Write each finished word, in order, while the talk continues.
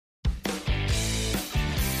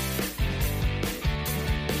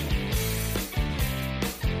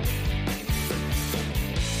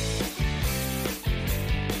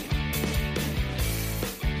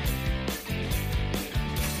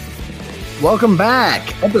Welcome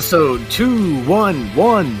back. Episode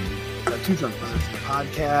 211 of Two Drunk Brothers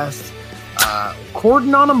podcast.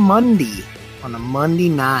 Recording on a Monday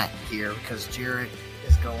night here because Jarrett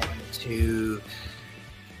is going to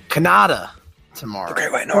Canada tomorrow. The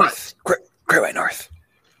Great White North. Great White North.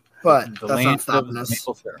 But that's not stopping us.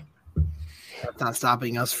 That's not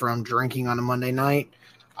stopping us from drinking on a Monday night.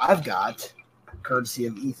 I've got, courtesy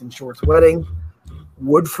of Ethan Short's wedding,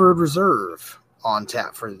 Woodford Reserve on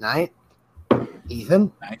tap for tonight.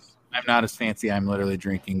 Ethan? Nice. I'm not as fancy. I'm literally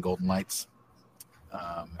drinking Golden Lights.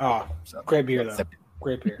 Great beer, though.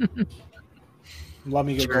 Great beer. Love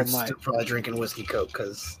me good Golden Light. Still probably drinking whiskey Coke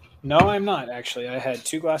because... No, I'm not, actually. I had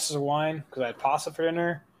 2 glasses of wine because I had pasta for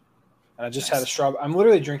dinner. And I just had a strawberry. I'm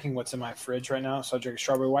literally drinking what's in my fridge right now. So I drank a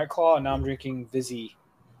strawberry White Claw, and now I'm drinking Vizzy,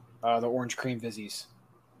 the orange cream Vizzies.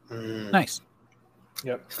 Nice.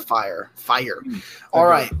 Yep. Fire. All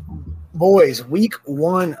right. Boys, week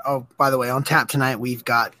 1 by the way, on tap tonight, we've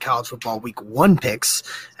got college football week 1 picks,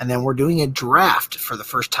 and then we're doing a draft for the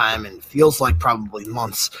first time in feels like probably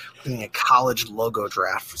months. We're doing a college logo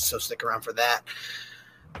draft, so stick around for that.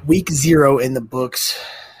 Week 0 in the books.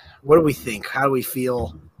 What do we think? How do we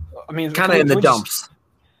feel? I mean, kind of in the dumps.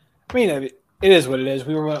 It is what it is.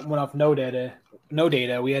 We went off no data.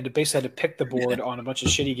 We had to basically pick the board on a bunch of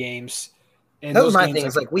shitty games. And that was my thing.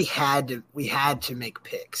 It's like we had to make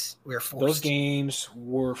picks. We were forced. Those games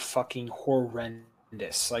were fucking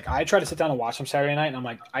horrendous. Like I tried to sit down and watch them Saturday night, and I'm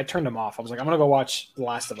like, I turned them off. I was like, I'm gonna go watch The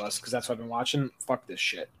Last of Us because that's what I've been watching. Fuck this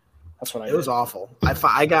shit. That's what I did. It was awful.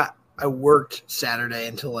 I worked Saturday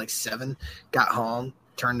until like 7. Got home,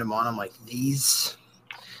 turned them on. I'm like, these.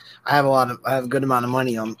 I have a good amount of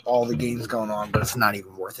money on all the games going on, but it's not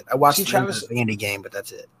even worth it. I watched the Vandy game, but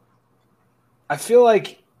that's it. I feel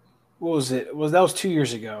like. What was it? That was 2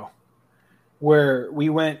 years ago, where we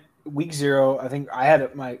went week 0. I think I had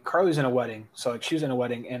Carly's in a wedding, so like she was in a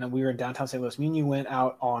wedding, and we were in downtown St. Louis. Me and you went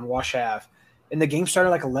out on Wash Ave, and the game started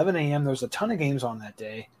like 11 a.m. There was a ton of games on that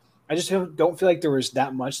day. I just don't feel like there was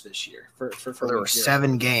that much this year. For there were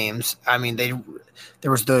 7 games. I mean, there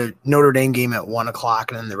was the Notre Dame game at 1:00,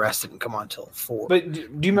 and then the rest didn't come on until 4. But do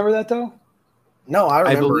you remember that though? No,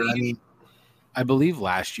 I remember. I believe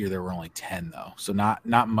last year there were only 10 though, so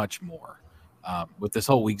not much more. With this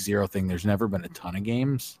whole week 0 thing, there's never been a ton of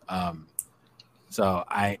games. So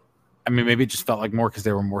I mean, maybe it just felt like more because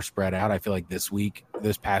they were more spread out. I feel like this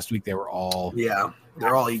past week, they were all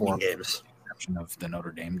they're all evening games, exception of the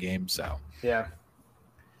Notre Dame game. So yeah,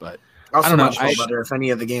 but I don't know better if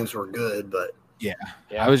any of the games were good, but yeah.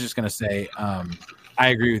 I was just gonna say I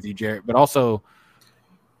agree with you, Jarrett, but also.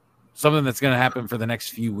 Something that's going to happen for the next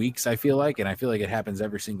few weeks, I feel like, and I feel like it happens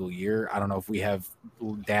every single year. I don't know if we have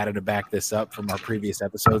data to back this up from our previous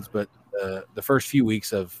episodes, but the first few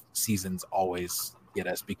weeks of seasons always get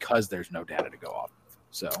us because there's no data to go off.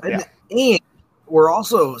 So, and we're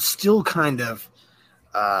also still kind of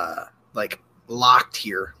like locked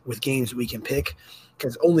here with games we can pick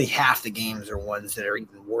because only half the games are ones that are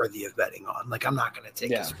even worthy of betting on. Like, I'm not going to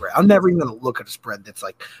take a spread. I'm never even going to look at a spread that's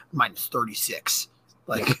like minus 36.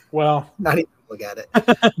 Like, well, not even look at it.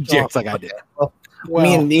 Just like I did. Well,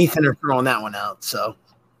 me and Ethan are throwing that one out. So,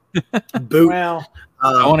 boot. Well,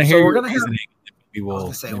 I want to hear.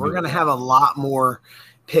 So we're gonna have a lot more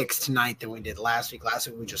picks tonight than we did last week. Last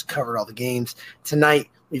week we just covered all the games. Tonight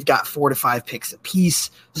we've got 4 to 5 picks apiece.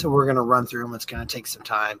 So we're gonna run through them. It's gonna take some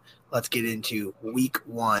time. Let's get into week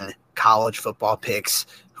 1 college football picks.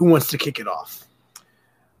 Who wants to kick it off?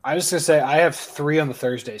 I was going to say I have 3 on the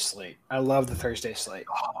Thursday slate. I love the Thursday slate.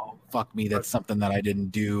 Oh, fuck me. That's something that I didn't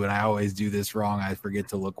do, and I always do this wrong. I forget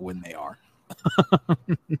to look when they are.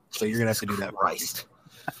 So you're going to have to do that. Right.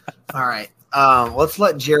 All right. Let's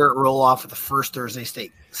let Jarrett roll off with the first Thursday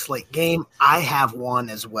slate game. I have one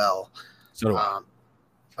as well. So do I.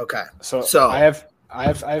 Okay. So I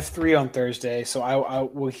have 3 on Thursday, so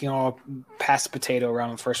we can all pass the potato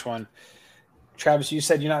around the first one. Travis, you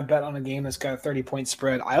said you're not bet on a game that's got a 30-point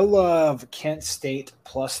spread. I love Kent State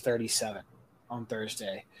plus 37 on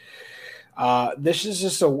Thursday. This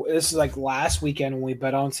is like last weekend when we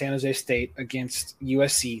bet on San Jose State against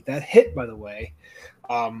USC. That hit, by the way,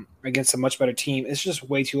 against a much better team. It's just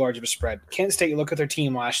way too large of a spread. Kent State, you look at their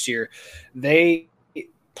team last year. They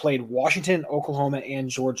played Washington, Oklahoma, and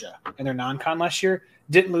Georgia in their non-con last year.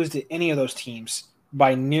 Didn't lose to any of those teams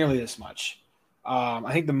by nearly this much.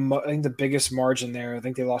 I think the biggest margin there, I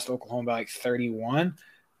think they lost to Oklahoma by like 31.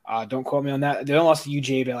 Don't quote me on that. They lost to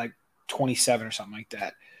UGA by like 27 or something like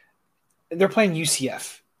that. And they're playing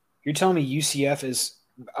UCF. You're telling me UCF is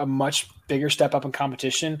a much bigger step up in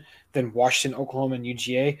competition than Washington, Oklahoma, and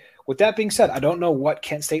UGA. With that being said, I don't know what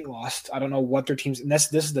Kent State lost. I don't know what their teams – and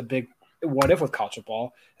this is the big what if with college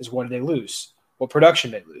football is what did they lose? What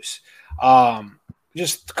production did they lose?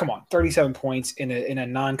 Just come on, 37 points in a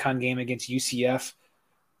non-con game against UCF.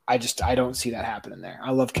 I don't see that happening there.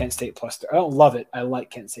 I love Kent State plus. I don't love it. I like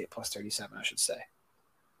Kent State plus 37. I should say.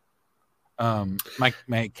 My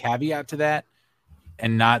caveat to that,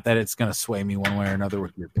 and not that it's going to sway me one way or another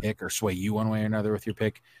with your pick, or sway you one way or another with your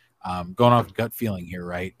pick. Going off gut feeling here,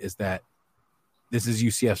 right, is that this is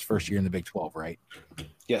UCF's first year in the Big 12, right?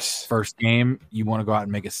 Yes. First game, you want to go out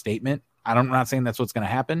and make a statement. I'm not saying that's what's going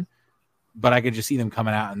to happen, but I could just see them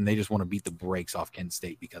coming out and they just want to beat the brakes off Kent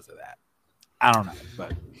State because of that. I don't know,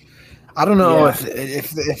 but I don't know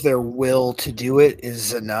if their will to do it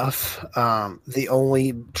is enough. The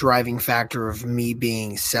only driving factor of me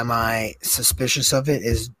being semi-suspicious of it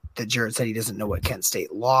is that Jarrett said he doesn't know what Kent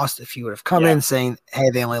State lost. If he would have come in saying, hey,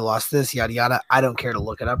 they only lost this, yada, yada, I don't care to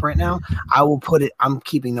look it up right now. I will put it – I'm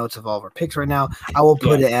keeping notes of all of our picks right now. I will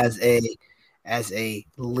put it as a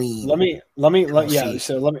lean. Let me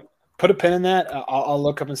put a pin in that. I'll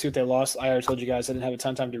look up and see what they lost. I already told you guys I didn't have a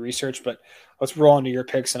ton of time to research, but let's roll into your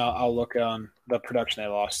picks, and I'll look on the production they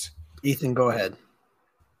lost. Ethan, go ahead.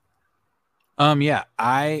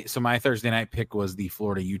 So my Thursday night pick was the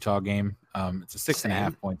Florida-Utah game. It's a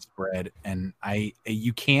 6.5 point spread, and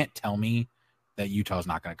you can't tell me that Utah's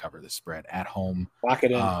not going to cover this spread at home. Lock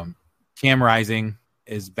it in. Cam Rising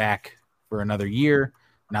is back for another year.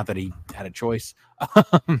 Not that he had a choice,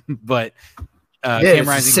 but Cam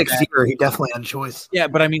Rising sixth year, he definitely had a choice. Yeah,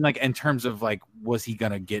 but I mean, like in terms of like, was he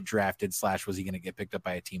going to get drafted / was he going to get picked up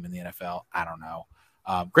by a team in the NFL? I don't know.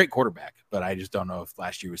 Great quarterback, but I just don't know if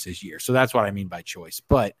last year was his year. So that's what I mean by choice.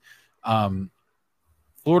 But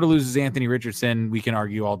Florida loses Anthony Richardson. We can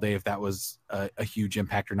argue all day if that was a huge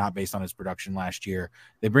impact or not based on his production last year.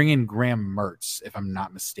 They bring in Graham Mertz, if I'm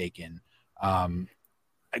not mistaken.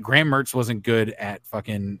 Graham Mertz wasn't good at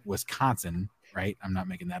fucking Wisconsin, right? I'm not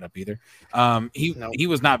making that up either. He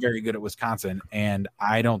was not very good at Wisconsin, and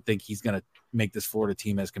I don't think he's going to make this Florida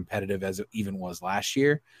team as competitive as it even was last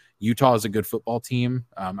year. Utah is a good football team.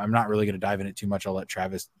 I'm not really going to dive in it too much. I'll let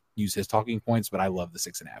Travis use his talking points, but I love the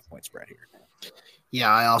 6.5 point spread here. Yeah,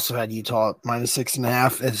 I also had Utah minus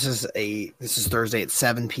 6.5. This is Thursday at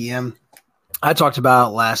 7 p.m. I talked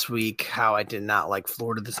about last week how I did not like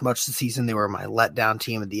Florida this much this season. They were my letdown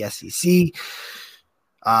team of the SEC.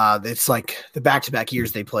 It's like the back-to-back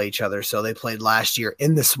years they play each other. So they played last year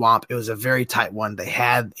in the Swamp. It was a very tight one. They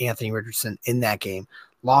had Anthony Richardson in that game,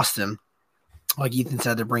 lost him. Like Ethan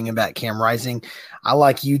said, they're bringing back Cam Rising. I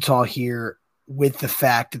like Utah here with the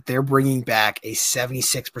fact that they're bringing back a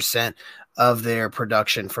 76% of their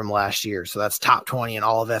production from last year. So that's top 20 in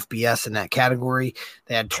all of FBS in that category.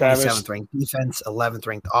 They had 27th ranked defense, 11th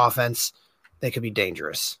ranked offense. They could be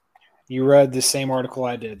dangerous. You read the same article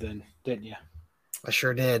I did then, didn't you? I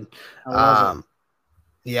sure did.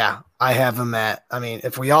 Yeah, I have them at – I mean,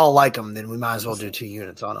 if we all like them, then we might as well do 2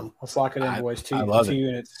 units on them. Let's lock it in, boys. Two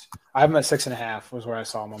units. I have them at 6.5 was where I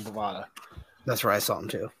saw them on Bovada. That's where I saw them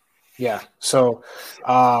too. Yeah. So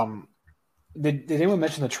did anyone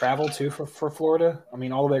mention the travel too for Florida? I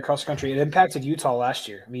mean, all the way across the country. It impacted Utah last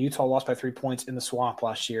year. I mean, Utah lost by 3 points in the Swamp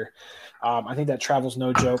last year. I think that travel's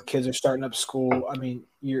no joke. Kids are starting up school. I mean,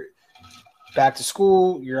 you're – back to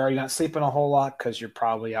school, you're already not sleeping a whole lot because you're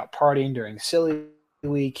probably out partying during silly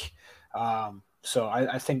week. So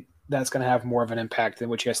I think that's going to have more of an impact than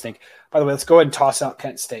what you guys think. By the way, let's go ahead and toss out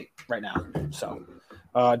Kent State right now. So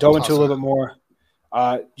delve into a little bit more.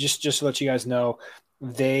 Just to let you guys know,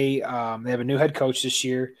 they have a new head coach this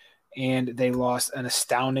year, and they lost an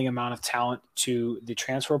astounding amount of talent to the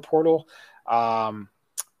transfer portal.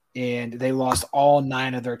 And they lost all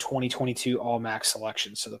 9 of their 2022 All-Max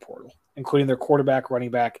selections to the portal, including their quarterback,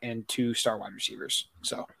 running back, and 2 star wide receivers.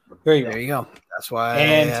 So there you go. There you go. That's why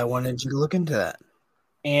I wanted you to look into that.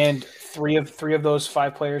 And three of those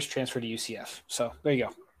 5 players transferred to UCF. So there you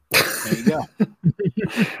go. There you go.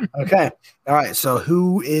 Okay. All right. So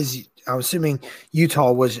who is – I'm assuming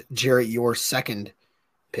Utah was, Jarrett, your second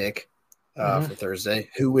pick for Thursday.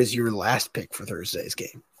 Who was your last pick for Thursday's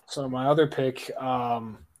game? So my other pick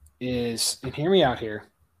is – and hear me out here.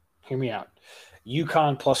 Hear me out.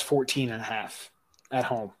 UConn plus 14.5 at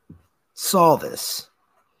home. Saw this.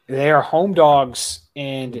 They are home dogs,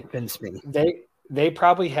 and they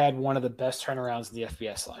probably had one of the best turnarounds in the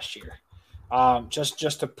FBS last year.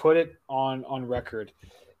 Just to put it on record,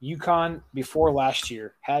 UConn before last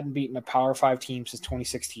year hadn't beaten a Power 5 team since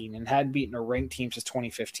 2016 and hadn't beaten a ranked team since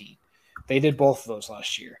 2015. They did both of those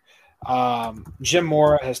last year. Jim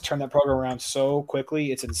Mora has turned that program around so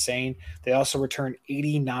quickly. It's insane. They also returned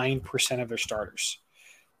 89% of their starters.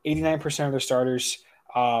 89% of their starters.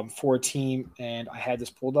 for a team, and I had this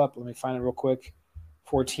pulled up. Let me find it real quick.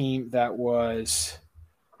 For a team that was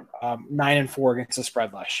 9-4 against the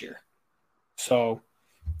spread last year. So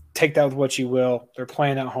take that with what you will. They're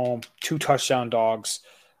playing at home, 2 touchdown dogs.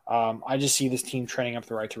 I just see this team trending up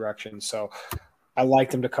the right direction. So I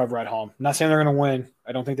like them to cover at home. I'm not saying they're going to win.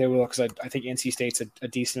 I don't think they will because I think NC State's a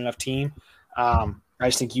decent enough team. I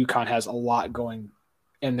just think UConn has a lot going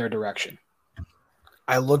in their direction.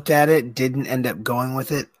 I looked at it, didn't end up going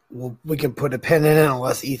with it. We can put a pin in it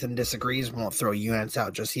unless Ethan disagrees. We won't throw UNC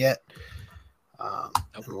out just yet.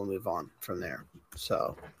 And we'll move on from there.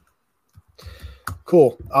 So,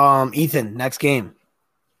 cool. Ethan, next game.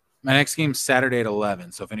 My next game's Saturday at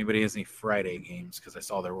 11. So if anybody has any Friday games, because I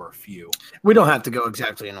saw there were a few. We don't have to go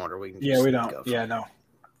exactly in order. We can we don't. Yeah, no.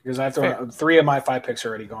 Because I have 3 of my 5 picks are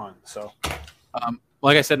already gone. So,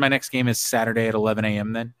 like I said, my next game is Saturday at 11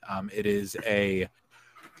 a.m. Then it is a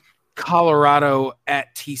Colorado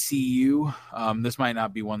at TCU. This might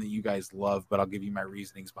not be one that you guys love, but I'll give you my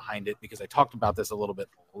reasonings behind it because I talked about this a little bit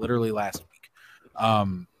literally last week.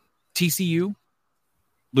 TCU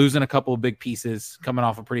losing a couple of big pieces, coming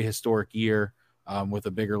off a pretty historic year with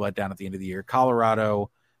a bigger letdown at the end of the year. Colorado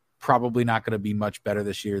probably not going to be much better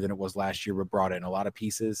this year than it was last year, but brought in a lot of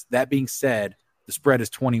pieces. That being said, the spread is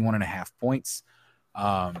 21.5 points.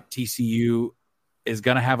 TCU is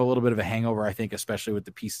going to have a little bit of a hangover, I think, especially with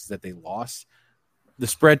the pieces that they lost. The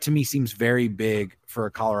spread to me seems very big for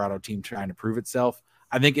a Colorado team trying to prove itself.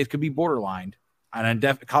 I think it could be borderline. And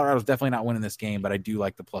Colorado's definitely not winning this game, but I do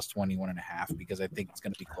like the plus 21.5 because I think it's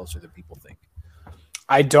going to be closer than people think.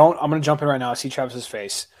 I'm going to jump in right now. I see Travis's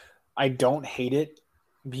face. I don't hate it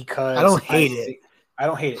because I don't hate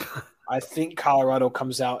it. I think Colorado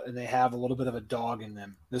comes out and they have a little bit of a dog in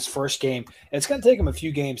them. This first game, it's going to take them a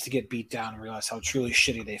few games to get beat down and realize how truly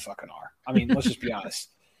shitty they fucking are. I mean, let's just be honest.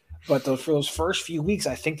 But for those first few weeks,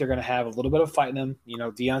 I think they're going to have a little bit of fight in them. You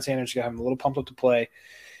know, Deion Sanders is going to have them a little pumped up to play.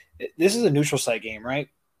 This is a neutral site game, right?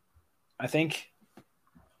 I think.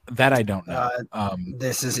 That I don't know.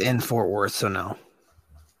 This is in Fort Worth, so no.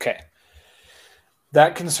 Okay.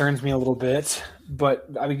 That concerns me a little bit. But,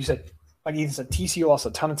 I mean, like you said, TCU lost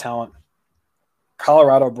a ton of talent.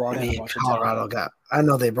 Colorado brought in a bunch of talent. I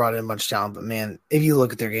know they brought in a bunch of talent, but, man, if you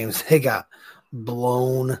look at their games, they got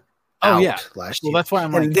blown out last year. Well, that's why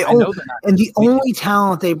I'm and the only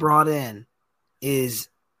talent they brought in is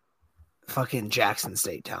fucking Jackson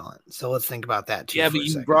State talent. So let's think about that too. Yeah, but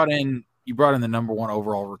you brought in the number 1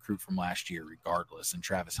 overall recruit from last year, regardless, and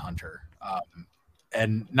Travis Hunter.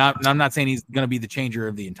 And I'm not saying he's going to be the changer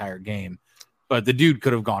of the entire game, but the dude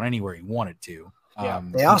could have gone anywhere he wanted to.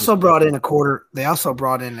 They also brought in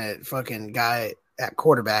a fucking guy at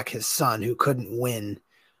quarterback, his son, who couldn't win.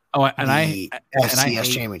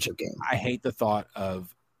 FCS championship game. I hate the thought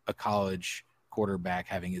of a college quarterback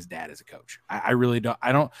having his dad as a coach. I really don't.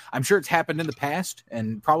 I'm sure it's happened in the past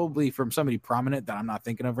and probably from somebody prominent that I'm not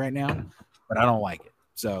thinking of right now, but I don't like it.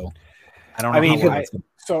 So I don't know.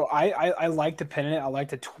 I like the pennant. I like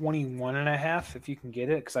the 21.5 if you can get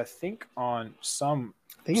it because I think on some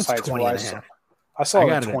sites 20.5. I saw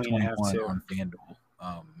it at 20.5 too on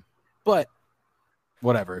FanDuel. But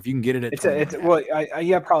whatever, if you can get it at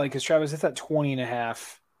probably because Travis, it's at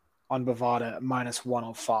 20.5 on Bovada minus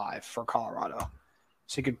 105 for Colorado.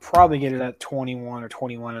 So you could probably get it at 21 or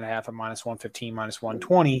 21.5 at minus 115, minus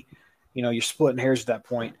 120. You know, you're splitting hairs at that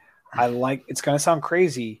point. It's going to sound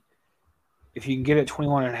crazy. If you can get it at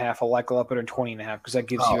 21.5, I like a lot better than 20.5 because that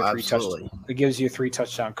gives you a 3 touchdown. It gives you a 3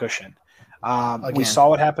 touchdown cushion. We saw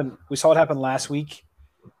what happened. We saw what happened last week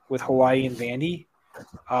with Hawaii and Vandy.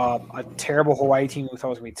 A terrible Hawaii team we thought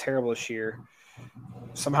was going to be terrible this year.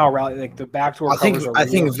 Somehow rally like the backdoor covers. I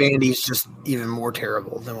think Vandy's just even more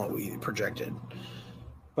terrible than what we projected.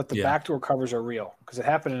 But the backdoor covers are real because it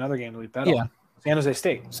happened in another game that we bet on. San Jose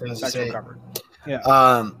State. Cover.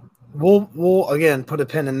 Yeah. We'll again put a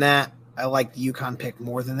pin in that. I like the UConn pick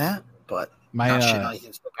more than that, but I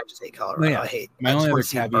just hate Colorado.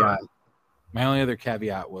 My only other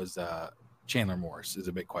caveat was Chandler Morris is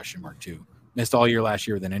a big question mark too. Missed all year last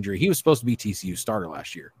year with an injury. He was supposed to be TCU's starter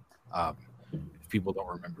last year. If people don't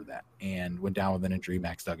remember that, and went down with an injury.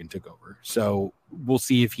 Max Duggan took over. So we'll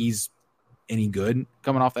see if he's any good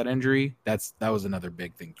coming off that injury. That was another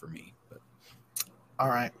big thing for me. But. All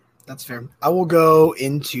right. That's fair. I will go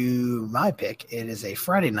into my pick. It is a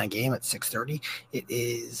Friday night game at 6:30. It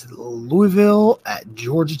is Louisville at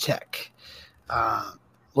Georgia Tech.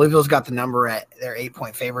 Louisville's got the number at their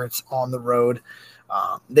 8-point favorites on the road.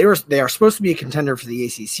 They are supposed to be a contender for the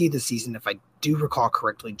ACC this season. If I do recall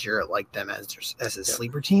correctly, Jarrett liked them as his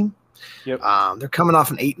sleeper team. Yep. They're coming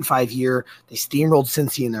off an 8-5 year. They steamrolled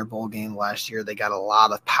Cincy in their bowl game last year. They got a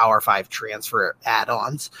lot of Power 5 transfer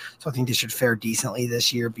add-ons. So I think they should fare decently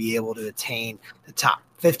this year, be able to attain the top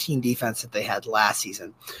 15 defense that they had last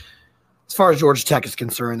season. As far as Georgia Tech is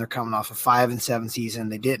concerned, they're coming off a 5-7 season.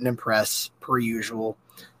 They didn't impress per usual.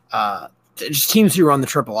 Just teams who run the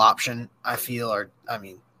triple option, I feel,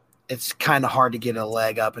 it's kind of hard to get a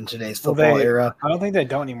leg up in today's football era. I don't think they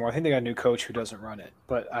don't anymore. I think they got a new coach who doesn't run it,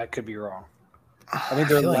 but I could be wrong. I think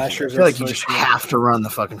they're last year's. I feel like you just have to run the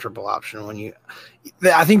fucking triple option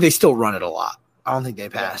I think they still run it a lot. I don't think they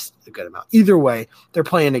passed a good amount. Either way, they're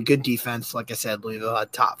playing a good defense. Like I said, Louisville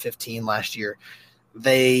had top 15 last year.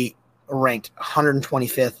 They ranked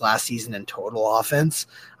 125th last season in total offense.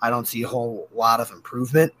 I don't see a whole lot of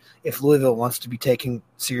improvement. If Louisville wants to be taken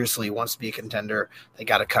seriously, wants to be a contender, they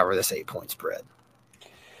got to cover this 8-point spread.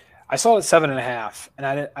 I saw it 7.5,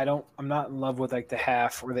 and I'm not in love with like the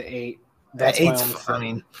half or the 8. That's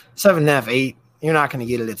 7.5, 8. You're not going to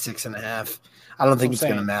get it at 6.5. I don't think it's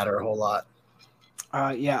going to matter a whole lot.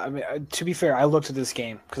 Yeah, I mean, to be fair, I looked at this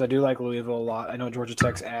game because I do like Louisville a lot. I know Georgia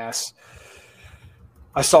Tech's ass.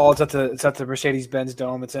 I saw it's at the Mercedes-Benz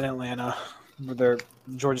Dome. It's in Atlanta. Their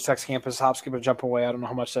Georgia Tech's campus, hop, skip, and jump away. I don't know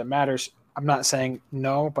how much that matters. I'm not saying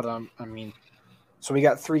no, but so we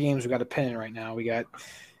got 3 games we got to pin in right now. We got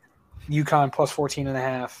UConn plus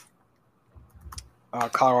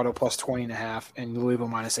 14.5, Colorado plus 20.5, and Louisville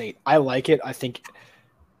minus 8. I like it. I think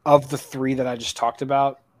of the 3 that I just talked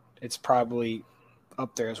about, it's probably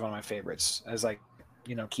up there as one of my favorites. As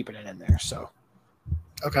keeping it in there. So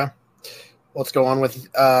okay. Let's go on with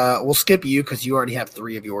we'll skip you because you already have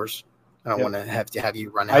 3 of yours. I don't want to have you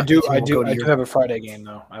run out. I do have a Friday game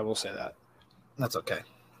though. I will say that. That's okay.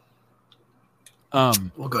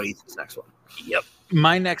 We'll go to Ethan's next one. Yep.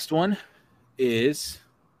 My next one is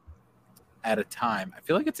at a time. I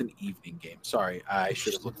feel like it's an evening game. Sorry, I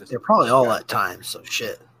should have looked this. They're probably all at times, so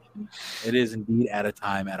shit. It is indeed at a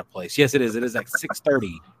time, at a place. Yes, it is. It is at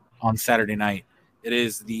 6:30 on Saturday night. It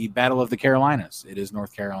is the Battle of the Carolinas. It is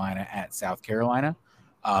North Carolina at South Carolina.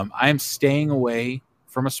 I am staying away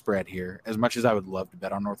from a spread here, as much as I would love to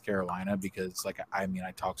bet on North Carolina because, I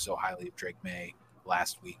talked so highly of Drake May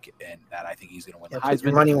last week, and that I think he's going to win the Heisman. Put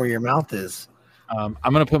your money where your mouth is. I'm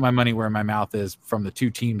going to put my money where my mouth is from the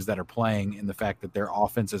 2 teams that are playing, in the fact that their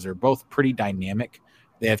offenses are both pretty dynamic.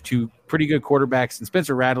 They have 2 pretty good quarterbacks, and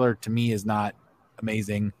Spencer Rattler to me is not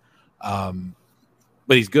amazing, but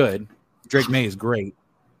he's good. Drake May is great.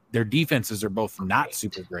 Their defenses are both not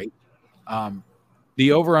super great.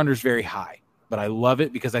 The over-under is very high, but I love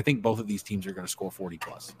it because I think both of these teams are going to score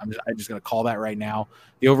 40+. I'm just going to call that right now.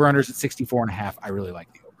 The over-under is at 64.5. I really like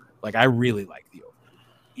the over. I really like the over,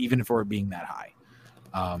 even for it being that high.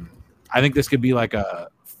 I think this could be like a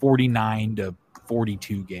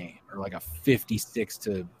 49-42 game or like a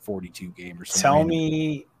 56-42 game or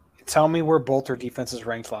something. Tell me where both their defenses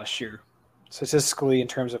ranked last year. Statistically, in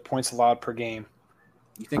terms of points allowed per game.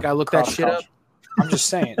 You think I looked that shit up? I'm just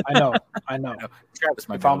saying. I know. Travis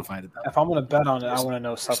might be able to find it. If I'm going to bet on it, I want to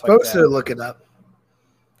know stuff like that. Supposed to look it up.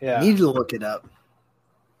 Yeah. You need to look it up.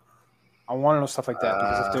 I want to know stuff like that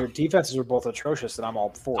because if their defenses are both atrocious, then I'm all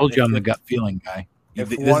for it. Told you I'm the gut feeling guy. If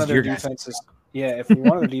one of their defenses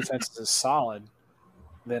is solid,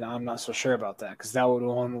 then I'm not so sure about that because that would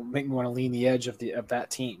make me want to lean the edge of that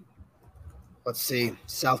team. Let's see,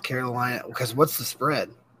 South Carolina. Because what's the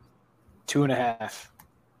spread? 2.5.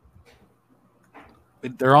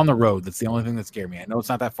 They're on the road. That's the only thing that scared me. I know it's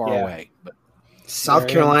not that far away, but South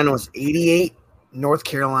Carolina was 88. North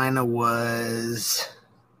Carolina was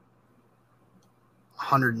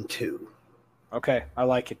 102. Okay, I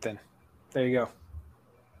like it then. There you go.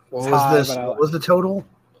 What was this? What was the total?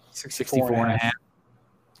 64.5.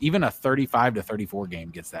 Even a 35-34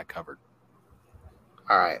 game gets that covered.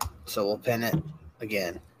 All right, so we'll pin it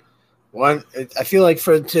again. I feel like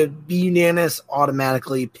to be unanimous,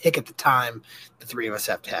 automatically pick at the time. The 3 of us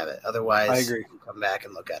have to have it. Otherwise, I agree. We'll come back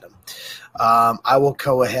and look at them. I will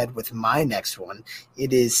go ahead with my next one.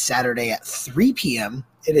 It is Saturday at 3 p.m.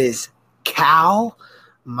 It is Cal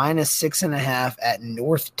minus 6.5 at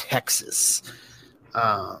North Texas.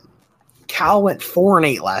 Cal went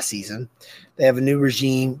 4-8 last season. They have a new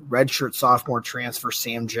regime, redshirt sophomore transfer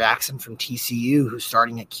Sam Jackson from TCU, who's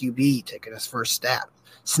starting at QB, taking his first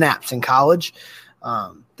snaps in college.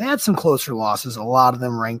 They had some closer losses, a lot of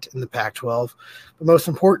them ranked in the Pac-12. But most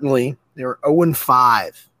importantly, they were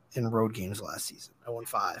 0-5 in road games last season,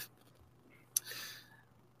 0-5.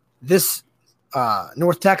 This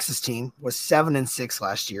North Texas team was 7-6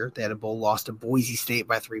 last year. They had a bowl loss to Boise State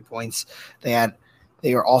by 3 points. They had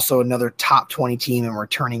They are also another top 20 team in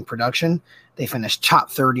returning production. They finished top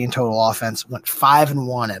 30 in total offense, went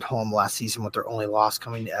 5-1 at home last season with their only loss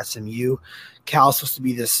coming to SMU. Cal's supposed to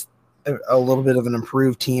be a little bit of an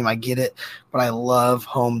improved team. I get it, but I love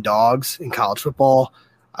home dogs in college football.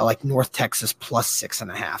 I like North Texas plus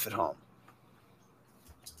 6.5 at home.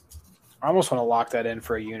 I almost want to lock that in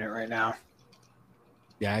for a unit right now.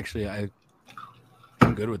 Yeah, actually,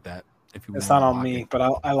 I'm good with that. If you it's not on me, but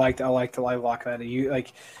I like to lock that in.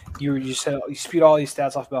 You said you spewed all these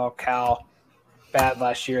stats off about Cal bad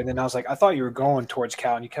last year, and then I was like, I thought you were going towards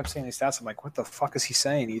Cal, and you kept saying these stats. I'm like, what the fuck is he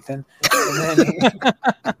saying, Ethan?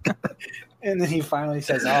 And then he finally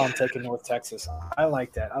says, "Oh, I'm taking North Texas." I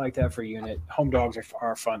like that. I like that for a unit. Home dogs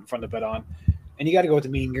are fun to bet on, and you got to go with the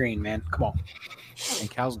mean green, man. Come on. And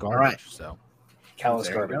Cal's garbage, so Cal is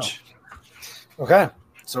garbage. Okay,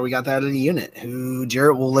 so we got that in the unit.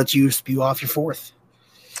 Jarrett will let you spew off your fourth.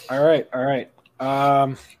 All right.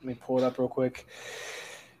 Let me pull it up real quick.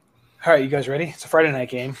 All right, you guys ready? It's a Friday night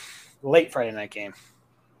game, late Friday night game.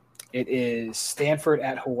 It is Stanford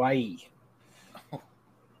at Hawaii.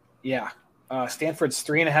 Yeah, Stanford's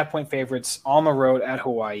 3.5-point favorites on the road at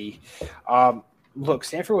Hawaii. Look,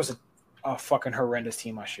 Stanford was a fucking horrendous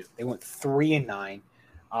team last year. They went 3-9,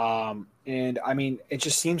 and I mean, it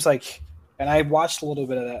just seems like. And I watched a little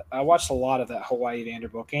bit of that. I watched a lot of that Hawaii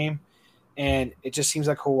Vanderbilt game. And it just seems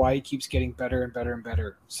like Hawaii keeps getting better and better and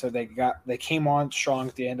better. So they came on strong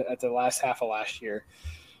at the last half of last year.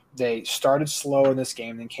 They started slow in this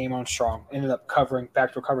game, then came on strong. Ended up covering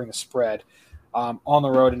the spread on the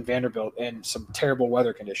road in Vanderbilt in some terrible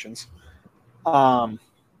weather conditions. I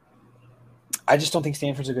just don't think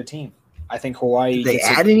Stanford's a good team. I think Hawaii. Did they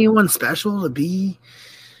add anyone special to be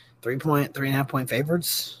 3.5-point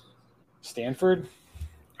favorites? Stanford.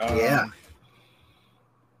 Yeah.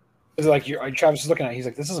 It's like Travis is looking at it, he's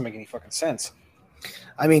like, this doesn't make any fucking sense.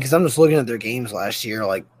 I mean, because I'm just looking at their games last year.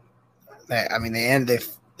 Like, I mean,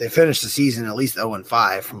 they finished the season at least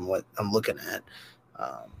 0-5 from what I'm looking at.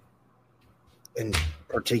 And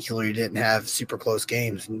particularly didn't have super close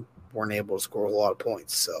games and weren't able to score a lot of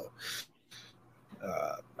points. So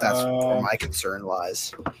that's where my concern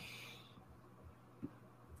lies.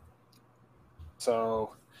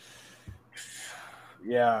 So,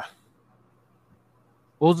 yeah.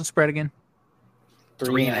 What was the spread again?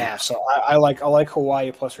 3.5. So I like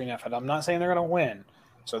Hawaii plus 3.5. I'm not saying they're going to win.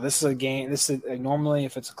 So this is a game. This is normally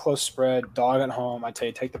if it's a close spread, dog at home, I tell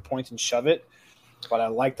you take the points and shove it. But I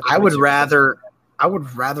like the. I would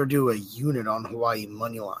rather do a unit on Hawaii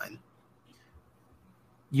money line.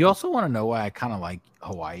 You also want to know why I kind of like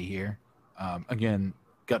Hawaii here. Again,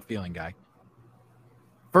 gut feeling guy.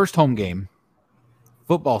 First home game,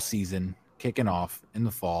 football season kicking off in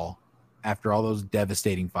the fall. After all those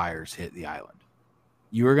devastating fires hit the island,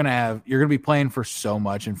 you're gonna be playing for so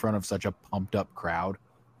much in front of such a pumped up crowd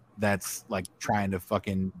that's like trying to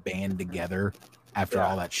fucking band together after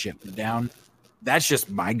all that shit went down. That's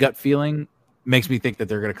just my gut feeling. Makes me think that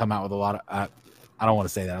they're gonna come out with a lot of. I don't want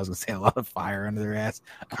to say that. I was gonna say a lot of fire under their ass.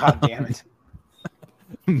 God damn it!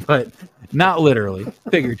 But not literally,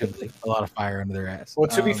 figuratively, a lot of fire under their ass. Well,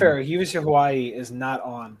 to be fair, University of Hawaii is not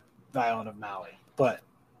on the island of Maui, but.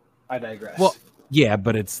 I digress. Well, yeah,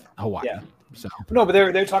 but it's Hawaii. Yeah. So no, but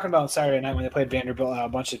they're talking about on Saturday night when they played Vanderbilt. A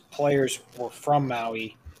bunch of players were from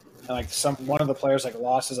Maui, and like one of the players like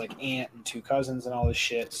lost his like aunt and 2 cousins and all this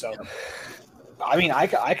shit. So, I mean,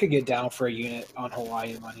 I could get down for a unit on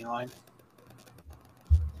Hawaii money line.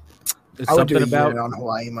 I would do a unit on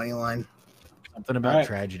Hawaii money line. Something about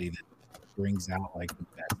tragedy that brings out like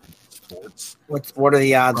sports. What are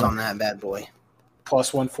the odds on that bad boy?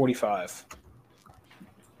 Plus 145.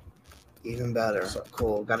 Even better. So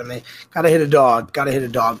cool. Gotta hit a dog. Gotta hit a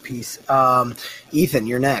dog piece. Ethan,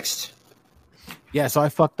 you're next. Yeah, so I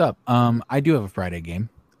fucked up. I do have a Friday game.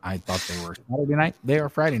 I thought they were Saturday night. They are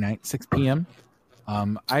Friday night, 6 p.m.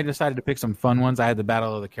 I decided to pick some fun ones. I had the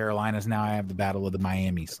Battle of the Carolinas. Now I have the Battle of the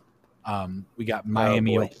Miamis. We got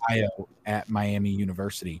Miami, Ohio at Miami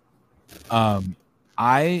University.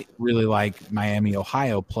 I really like Miami,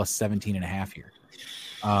 Ohio plus 17.5 here.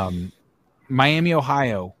 Miami,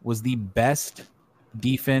 Ohio was the best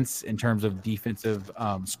defense in terms of defensive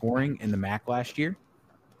scoring in the MAC last year.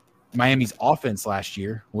 Miami's offense last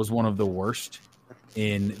year was one of the worst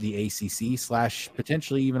in the ACC /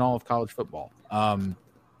 potentially even all of college football.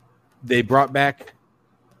 They brought back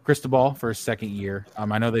Cristobal for a second year.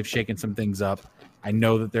 I know they've shaken some things up. I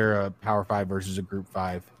know that they're a Power 5 versus a Group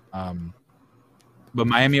 5. But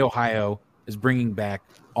Miami, Ohio is bringing back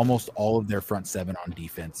almost all of their front seven on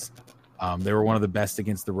defense. They were one of the best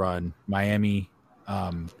against the run. Miami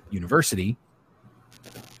University,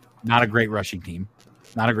 not a great rushing team.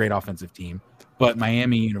 not a great offensive team, but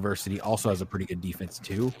Miami University also has a pretty good defense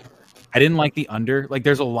too. I didn't like the under. Like,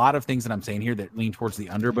 there's a lot of things that I'm saying here that lean towards the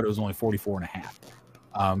under, but it was only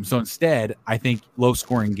 44.5. So instead, I think low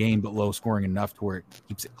scoring game, but low scoring enough to where it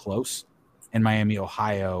keeps it close. And Miami,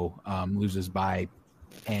 Ohio loses by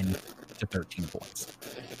 10 to 13 points.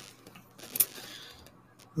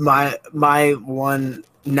 My one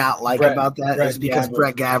not like about that is because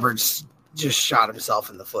Brett Gabbert just shot himself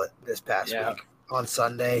in the foot this past week. On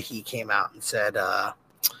Sunday, he came out and said,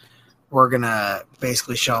 we're going to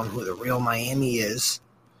basically show him who the real Miami is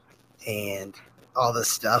and all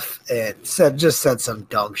this stuff. And just said some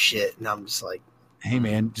dumb shit. And I'm just like, hey,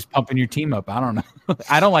 man, just pumping your team up. I don't know.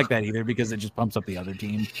 I don't like that either because it just pumps up the other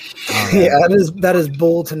team. That is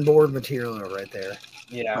bulletin board material right there.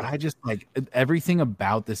 Yeah, but I just like everything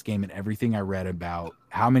about this game and everything I read about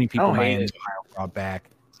how many people Miami brought back,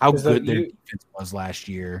 how good their defense was last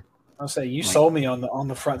year. I'll say you sold me on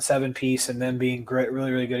the front seven piece and then being great,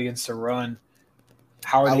 really, really good against the run.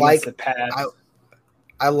 How are they against the pass?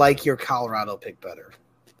 I like your Colorado pick better.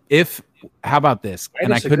 How about this?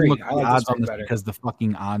 I couldn't look at the odds on this because the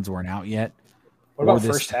fucking odds weren't out yet. What about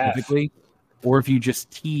first half? Or if you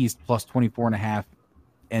just teased plus 24.5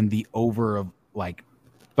 and the over of like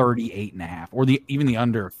 38.5 or even the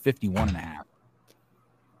under 51.5.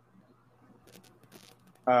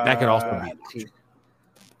 That could also be.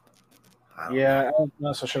 Yeah, I'm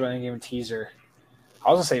not so sure about any game teaser.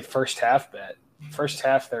 I was going to say first half bet. First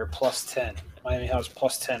half, they're plus 10. Miami has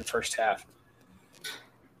plus 10 first half.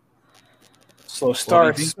 Slow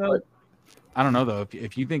starts. I don't know, though.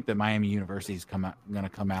 If you think that Miami University is going to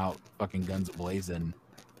come out fucking guns blazing,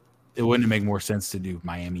 it wouldn't make more sense to do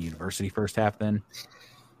Miami University first half then?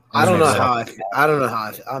 I don't know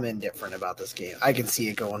how I'm indifferent about this game. I can see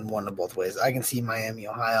it going one of both ways. I can see Miami,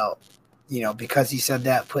 Ohio, because he said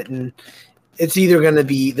that it's either going to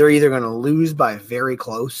be they're either going to lose by very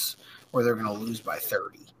close or they're going to lose by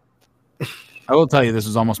 30. I will tell you this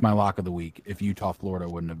was almost my lock of the week if Utah, Florida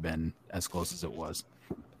wouldn't have been as close as it was.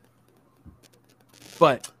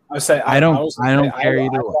 But I don't care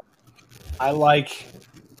either way. I like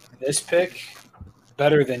this pick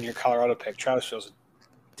better than your Colorado pick. Travis feels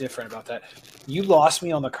different about that. You lost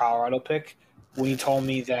me on the Colorado pick when you told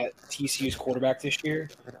me that TCU's quarterback this year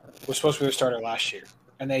was supposed to be the starter last year,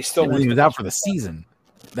 and they still he was out for the season.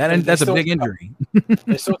 That's a big injury.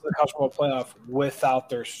 They still went to the college football playoff without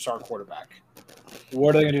their star quarterback.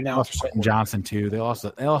 What are they going to do now? Johnson too. They lost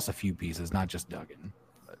a few pieces, not just Duggan.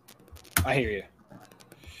 But. I hear you.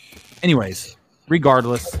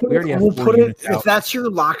 Regardless, we already have if that's your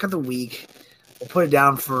lock of the week. We'll put it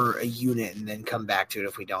down for a unit and then come back to it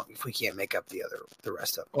if we can't make up the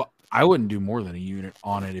rest of it. Well, I wouldn't do more than a unit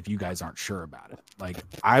on it if you guys aren't sure about it. Like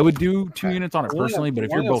I would do 2 units on it personally, but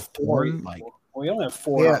if you're both torn, we only have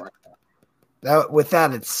 4. Yeah. With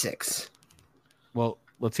that, it's 6. Well,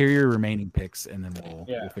 let's hear your remaining picks and then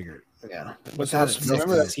we'll figure it. Yeah.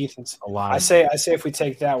 Remember that's Ethan's. A lot. I say if we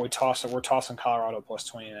take that, we're tossing Colorado plus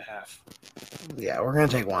 20.5. Yeah, we're gonna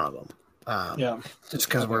take one of them. Just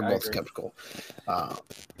because we're both skeptical.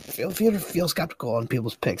 Feel skeptical on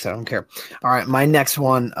people's picks. I don't care. All right, my next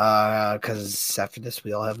one, because after this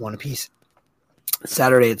we all have one apiece.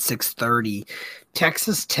 Saturday at 6:30,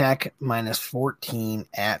 Texas Tech minus 14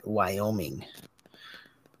 at Wyoming.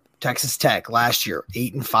 Texas Tech last year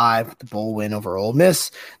 8-5, the bowl win over Ole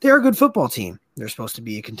Miss. They're a good football team. They're supposed to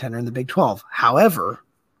be a contender in the Big 12. However,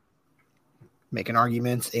 making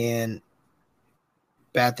arguments and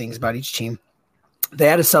bad things about each team. They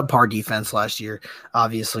had a subpar defense last year.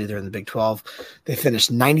 Obviously, they're in the Big 12. They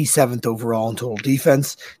finished 97th overall in total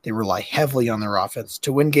defense. They rely heavily on their offense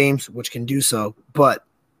to win games, which can do so. But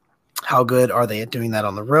how good are they at doing that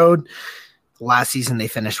on the road? Last season, they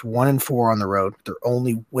finished 1-4 on the road. Their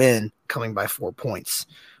only win coming by 4 points.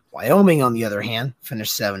 Wyoming, on the other hand,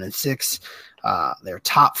 finished 7-6. They're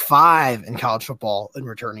top 5 in college football in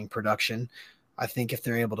returning production. I think if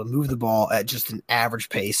they're able to move the ball at just an average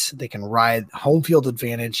pace, they can ride home field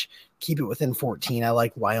advantage, keep it within 14. I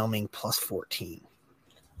like Wyoming plus 14.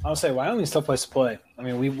 I'll say Wyoming's a tough place to play. I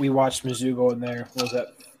mean, we watched Mizzou go in there. What was that,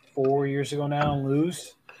 4 years ago now and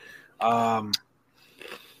lose? Don't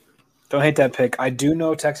hate that pick. I do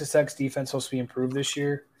know Texas Tech's defense is supposed to be improved this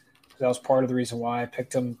year. That was part of the reason why I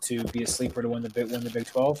picked them to be a sleeper to win the Big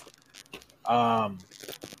 12. I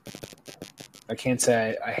can't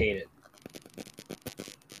say I hate it.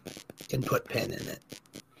 Can put pen in it.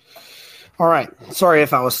 All right. Sorry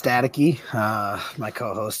if I was staticky. My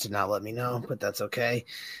co-host did not let me know, but that's okay.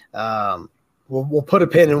 We'll put a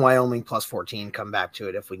pin in Wyoming plus 14, come back to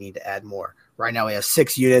it if we need to add more. Right now we have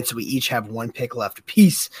 6 units. We each have 1 pick left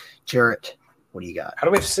apiece. Jarrett, What do you got? How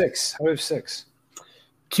do we have 6?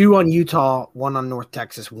 2 on Utah, 1 on North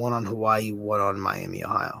Texas, 1 on Hawaii, 1 on Miami,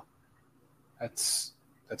 Ohio. That's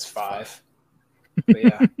 5. But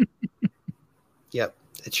yeah. Yep,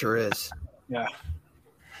 it sure is. Yeah.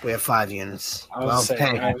 We have 5 units. We're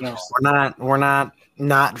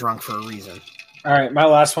not drunk for a reason. All right, my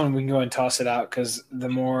last one, we can go ahead and toss it out because the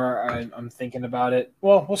more I'm thinking about it,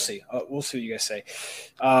 well, we'll see. We'll see what you guys say.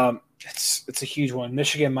 It's a huge one.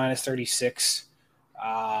 Michigan minus 36.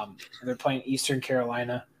 They're playing Eastern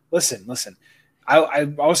Carolina. Listen. I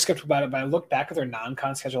was skeptical about it, but I look back at their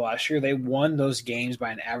non-con schedule last year. They won those games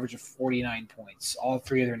by an average of 49 points, all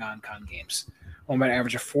 3 of their non-con games. Won by an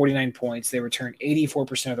average of 49 points. They returned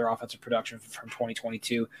 84% of their offensive production from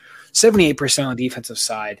 2022, 78% on the defensive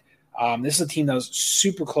side. This is a team that was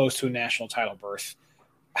super close to a national title berth.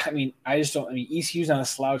 ECU's not a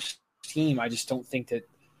slouch team. I just don't think that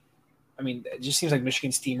 – it just seems like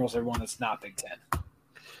Michigan steamrolls everyone that's not Big Ten.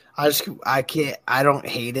 I don't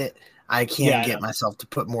hate it. I can't get myself to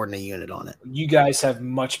put more than a unit on it. You guys have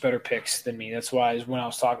much better picks than me. That's why when I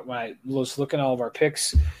was looking at all of our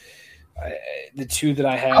picks, the 2 that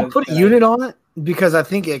I have, I'll put a unit on it because I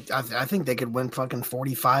think they could win fucking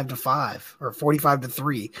 45-5 or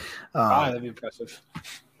 45-3. That'd be impressive.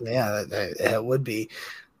 Yeah, it would be.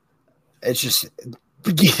 It's just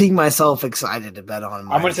getting myself excited to bet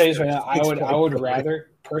on. I'm going to tell you right now. I would rather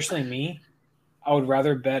personally I would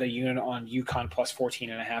rather bet a unit on UConn plus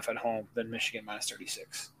 14.5 at home than Michigan minus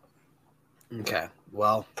 36. Okay.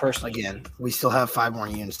 Well, personally, again, we still have 5 more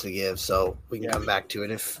units to give, so we can come back to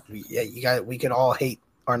it. We could all hate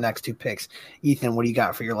our next 2 picks. Ethan, what do you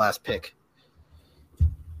got for your last pick?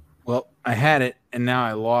 Well, I had it, and now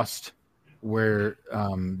I lost where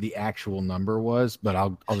the actual number was, but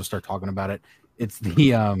I'll just start talking about it. It's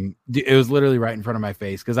it was literally right in front of my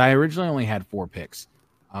face because I originally only had 4 picks.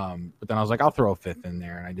 But then I was like, I'll throw a 5th in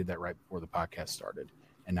there. And I did that right before the podcast started.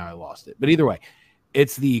 And now I lost it. But either way,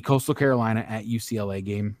 it's the Coastal Carolina at UCLA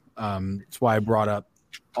game. That's why I brought up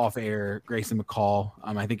off air Grayson McCall.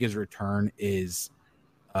 I think his return is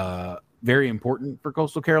very important for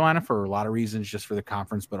Coastal Carolina for a lot of reasons, just for the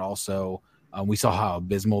conference, but also we saw how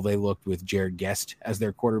abysmal they looked with Jared Guest as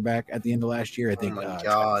their quarterback at the end of last year. I think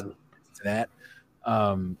God. To that.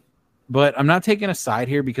 But I'm not taking a side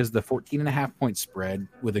here because the 14.5 point spread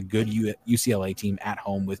with a good UCLA team at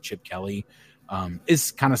home with Chip Kelly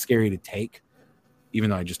is kind of scary to take, even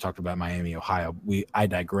though I just talked about Miami, Ohio. I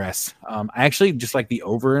digress. I actually just like the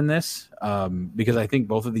over in this because I think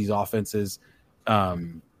both of these offenses are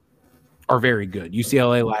very good.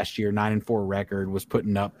 UCLA last year, 9-4 record, was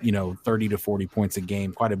putting up 30 to 40 points a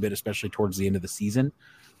game, quite a bit, especially towards the end of the season.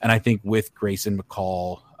 And I think with Grayson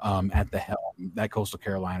McCall at the helm, that Coastal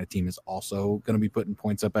Carolina team is also going to be putting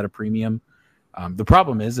points up at a premium. The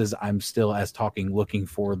problem is I'm still looking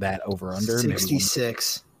for that over under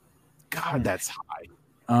 66. God, that's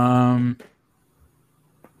high.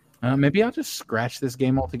 Maybe I'll just scratch this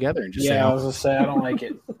game altogether and just say. I was gonna say I don't like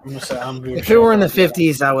it. I'm gonna say if it were in the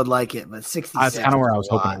 50s, I would like it, but 66. That's kind of where I was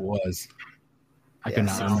hoping it was. I could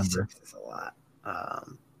not remember. Is a lot.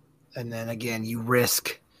 And then again, you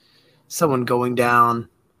risk someone going down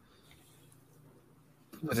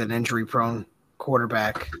with an injury-prone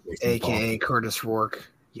quarterback, a.k.a. Curtis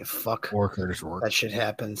Rourke. You fuck. Or Curtis Rourke. That shit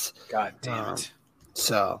happens. God damn it.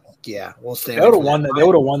 So, yeah, we'll stay. They would have won that. They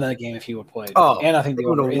would have won that game if he would have played. Oh, and I think they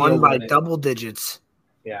would have won by double digits.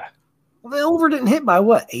 Yeah. Well, the over didn't hit by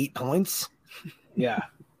what, 8 points? Yeah,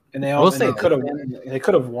 and they could have. They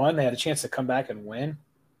could have won. They had a chance to come back and win.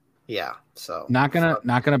 Yeah. So not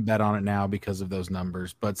gonna bet on it now because of those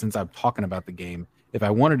numbers. But since I'm talking about the game, if I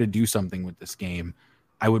wanted to do something with this game,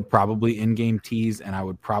 I would probably in-game tease, and I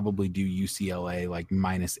would probably do UCLA like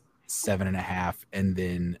minus 7.5, and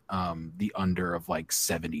then the under of like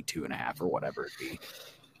 72.5 or whatever it be.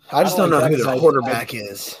 I just don't know who the quarterback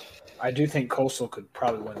is. I do think Coastal could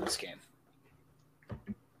probably win this game.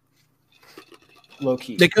 Low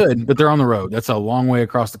key. They could, but they're on the road. That's a long way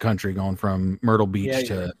across the country going from Myrtle Beach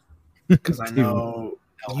to. Because I know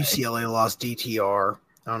UCLA lost DTR.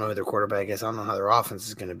 I don't know who their quarterback is. I don't know how their offense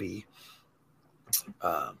is going to be.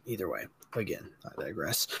 Either way. Again, I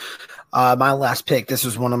digress. My last pick, this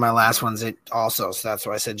was one of my last ones so that's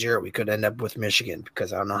why I said, Jarrett, we could end up with Michigan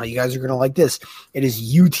because I don't know how you guys are going to like this. It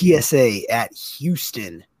is UTSA at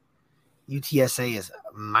Houston. UTSA is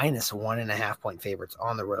minus 1.5 point favorites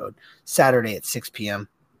on the road Saturday at 6 p.m.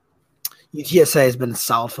 UTSA has been a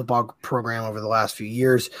solid football program over the last few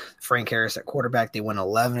years. Frank Harris at quarterback. They went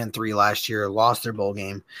 11-3 last year, lost their bowl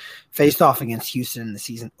game. Faced off against Houston in the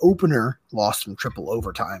season opener, lost in triple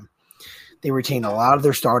overtime. They retained a lot of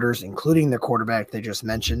their starters, including their quarterback they just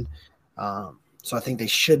mentioned. So I think they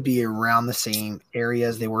should be around the same area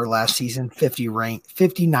as they were last season.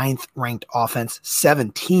 59th ranked offense,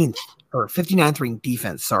 17th or 59th ranked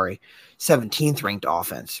defense. Sorry, 17th ranked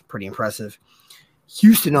offense. Pretty impressive.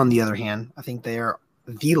 Houston, on the other hand, I think they are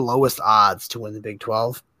the lowest odds to win the Big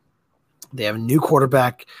 12. They have a new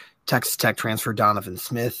quarterback, Texas Tech transfer Donovan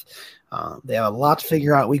Smith. They have a lot to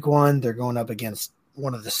figure out week one. They're going up against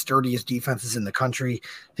one of the sturdiest defenses in the country.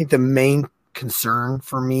 I think the main concern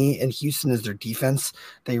for me in Houston is their defense.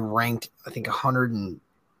 They ranked, I think, 105th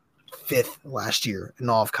last year in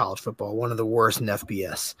all of college football, one of the worst in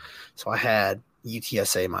FBS. So I had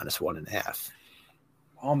UTSA -1.5.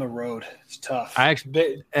 On the road, it's tough. I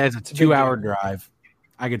actually, as a 2-hour drive,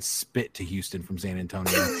 I could spit to Houston from San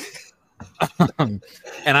Antonio. And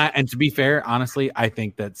to be fair, honestly, I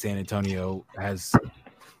think that San Antonio has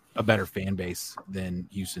a better fan base than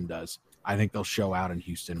Houston does. I think they'll show out in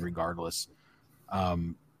Houston regardless. I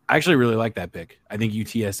actually really like that pick. I think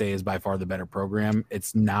UTSA is by far the better program.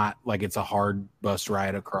 It's not like it's a hard bus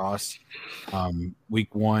ride across.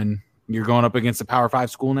 Week one, you're going up against a Power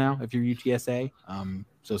 5 school now if you're UTSA.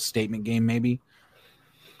 So statement game maybe.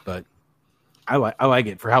 But I like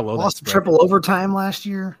it for how low lost triple overtime last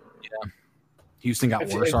year. Yeah. Houston got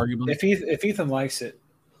worse, arguably. If Ethan likes it,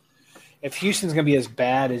 if Houston's going to be as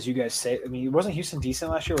bad as you guys say, I mean, wasn't Houston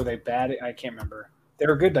decent last year? Or were they bad? I can't remember. They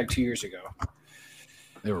were good like 2 years ago.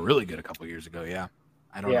 They were really good a couple years ago, yeah.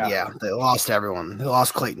 I don't know. Yeah, they lost everyone. They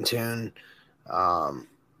lost Clayton Tune,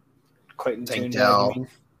 Clayton Tune,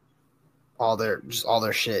 all their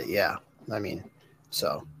shit, yeah. I mean,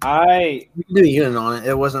 so we can do a unit on it.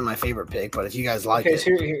 It wasn't my favorite pick, but if you guys like it.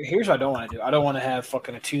 So here's what I don't want to do. I don't want to have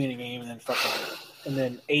fucking a 2-unit game and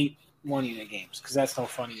then 8 1-unit games because that's no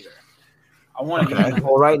fun either. I want to do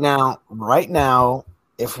well, right now,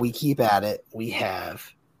 if we keep at it, we have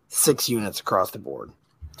 6 units across the board.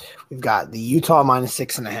 We've got the Utah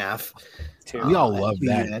 -6.5. We all love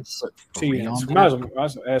that. Units. 2 units. Do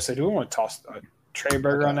we want to toss a Trey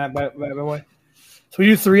Burger on that, by the way? So we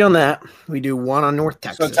do 3 on that. We do 1 on North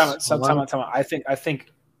Texas. Time out. I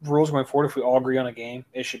think rules going forward, if we all agree on a game,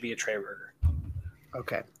 it should be a Trey Burger.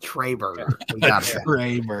 Okay. Trey Burger. We got it.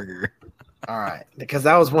 Trey Burger. All right. Because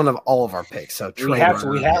that was one of all of our picks. So we have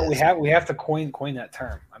to coin that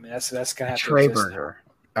term. I mean that's gonna have Trey to Burger.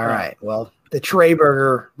 All right. Well, the Trey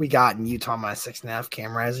Burger we got in Utah -6.5.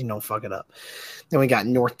 Cam Rising, don't fuck it up. Then we got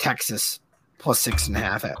North Texas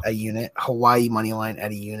 +6.5 at a unit, Hawaii money line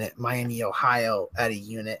at a unit, Miami, Ohio at a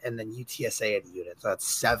unit, and then UTSA at a unit. So that's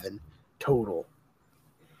 7 total.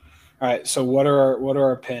 All right. So what are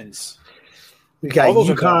our pins? We got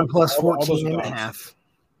UConn +14.5.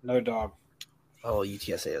 No dog. Oh,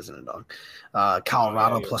 UTSA isn't a dog.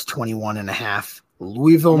 Colorado +21.5.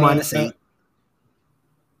 Louisville -8.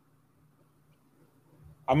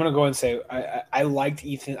 I'm gonna go and say I liked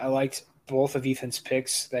Ethan. I liked both of Ethan's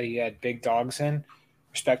picks that he had big dogs in,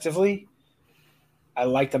 respectively. I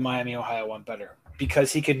like the Miami, Ohio one better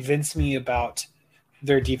because he convinced me about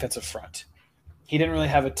their defensive front. He didn't really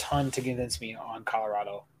have a ton to convince me on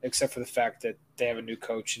Colorado, except for the fact that they have a new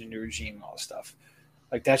coach and a new regime and all this stuff.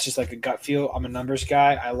 Like, that's just like a gut feel. I'm a numbers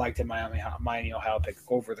guy. I like the Miami, Ohio pick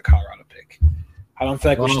over the Colorado pick. I don't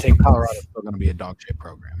feel like we should take Colorado. It's still going to be a dog shit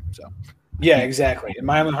program. So, yeah, exactly. And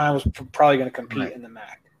Miami, Ohio was probably going to compete in the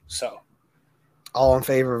MAC. So, all in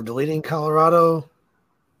favor of deleting Colorado?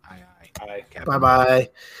 Aye. Bye-bye.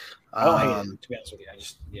 I don't hate it, to be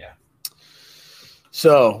honest with you.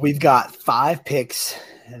 So we've got 5 picks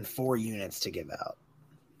and 4 units to give out.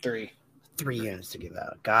 3 units to give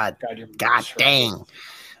out. God dang.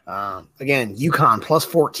 Again, UConn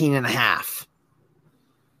 +14.5.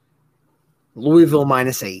 Louisville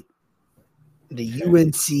 -8. The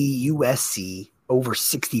UNC USC over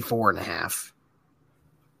 64.5.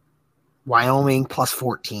 Wyoming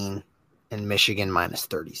 +14 and Michigan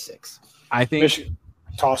 -36. I think Michigan,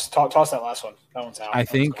 toss that last one. That one's out. I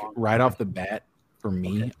think right off the bat, for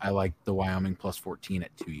me, I like the Wyoming +14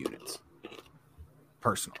 at 2 units.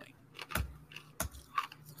 Personally.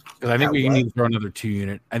 Because I think we need to throw another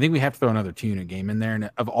 2-unit. I think we have to throw another 2-unit game in there.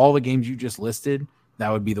 And of all the games you just listed,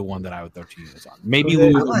 that would be the one that I would throw 2 units on. Maybe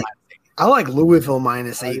Louisville. I like Louisville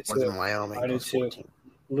 -8 more than Wyoming. I do too.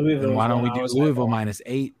 Then why don't we do Louisville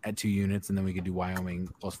 -8 at 2 units, and then we could do Wyoming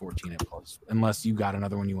 +14 at plus. Unless you got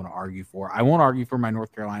another one you want to argue for. I won't argue for my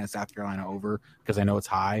North Carolina, South Carolina over because I know it's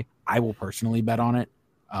high. I will personally bet on it,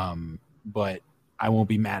 but I won't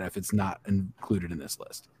be mad if it's not included in this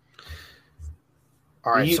list.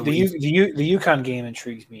 All right, the UConn game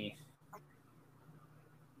intrigues me.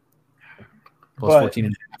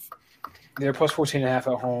 +14.5. They're +14.5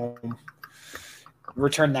 at home.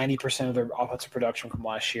 return 90% of their offensive production from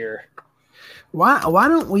last year. Why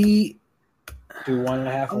don't we do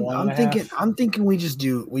 1.5 and 1.5? I'm thinking we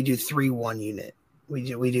do 3-1 unit.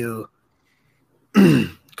 We do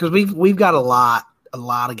because we've got a lot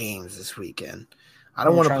of games this weekend. I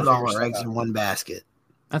don't want to put all our eggs in one basket.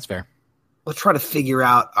 That's fair. Let's try to figure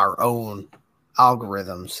out our own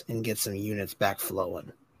algorithms and get some units back flowing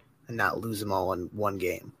and not lose them all in one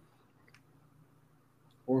game.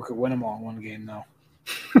 Or we could win them all in one game, though.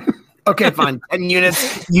 Okay, fine. 10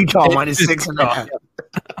 units, Utah minus 6.5.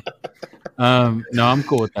 No, I'm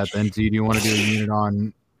cool with that then. Do you want to do a unit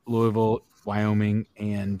on Louisville, Wyoming,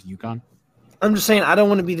 and UConn? I'm just saying I don't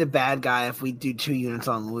want to be the bad guy if we do 2 units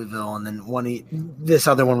on Louisville and then this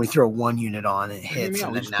other one we throw 1 unit on and it hits.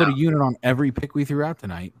 And then just put a unit on every pick we threw out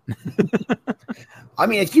tonight. I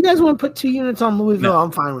mean, if you guys want to put 2 units on Louisville,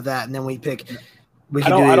 I'm fine with that. And then we pick. I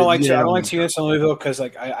don't like 2 units on Louisville because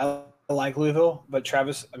I like Louisville, but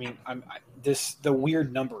Travis, I mean, the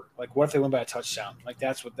weird number. Like, what if they win by a touchdown? Like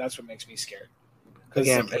that's what makes me scared.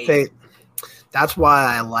 Again, that's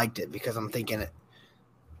why I liked it because I'm thinking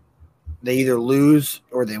they either lose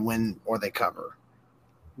or they win or they cover.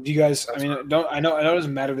 Do you guys? I mean, I know it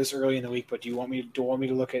doesn't matter this early in the week, but do you want me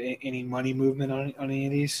to look at any money movement on any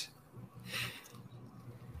of these?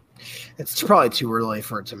 It's probably too early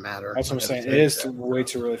for it to matter. That's what I'm saying. It is way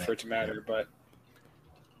too early for it to matter, but.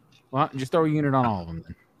 Well, just throw a unit on all of them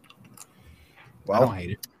then. Well, I don't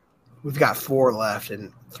hate it. We've got 4 left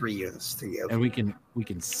and 3 units to go. And we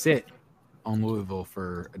can sit on Louisville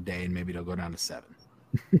for a day and maybe they'll go down to 7.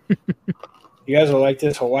 You guys are like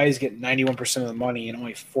this. Hawaii's getting 91% of the money and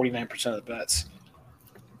only 49% of the bets.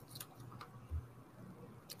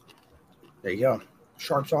 There you go.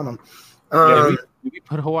 Sharps on them. Did we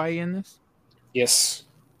put Hawaii in this? Yes.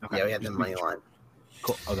 Okay. Yeah, we had the money line.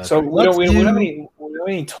 Cool. Oh, so we don't have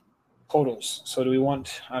any totals. So do we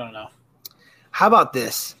want? I don't know. How about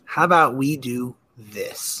this? How about we do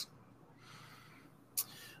this?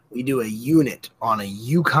 We do a unit on a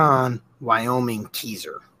UConn Wyoming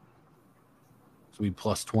teaser. So we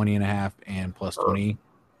plus 20.5 and plus 20.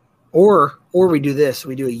 Or we do this.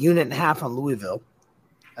 We do a unit and a half on Louisville,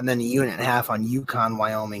 and then a unit and a half on UConn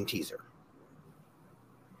Wyoming teaser.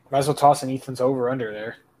 Might as well toss an Ethan's over under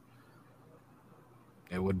there.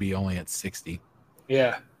 It would be only at 60.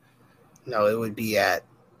 Yeah. No, it would be at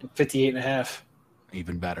 58.5.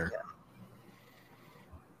 Even better. Yeah.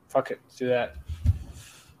 Fuck it. Let's do that.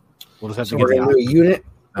 We'll just have so to we're gonna do a unit.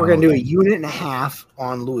 We're gonna do a unit and a half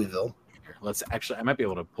on Louisville. Let's actually. I might be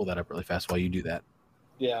able to pull that up really fast while you do that.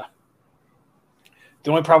 Yeah.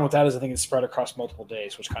 The only problem with that is I think it's spread across multiple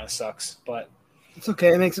days, which kind of sucks. But it's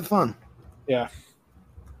okay. It makes it fun. Yeah.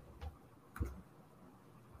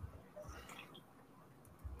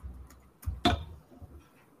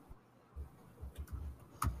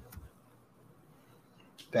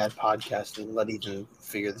 Bad podcasting. Let Ethan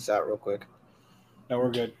figure this out real quick. No,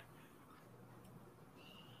 we're good.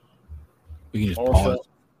 We can just pause.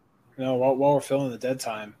 While we're filling the dead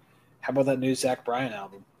time, how about that new Zach Bryan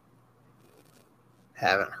album?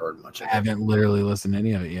 Haven't heard much of it. Haven't literally listened to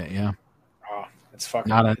any of it yet, yeah. Oh, it's fucking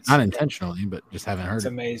not intentionally, but just haven't heard it. It's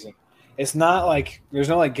amazing. It's not like there's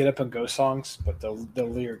no like get up and go songs, but the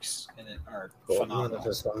lyrics in it are phenomenal. None of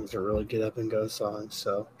the songs are really get up and go songs,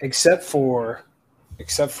 so except for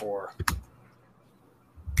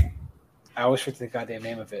I always forget the goddamn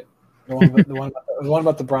name of it. The one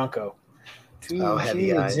about the Bronco.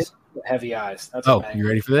 Heavy Eyes. Heavy Eyes. That's you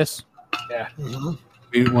ready for this? Yeah. Mm-hmm.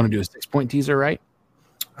 We want to do a 6-point teaser, right?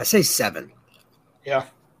 I say 7. Yeah.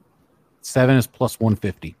 7 is plus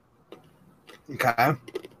 150. Okay.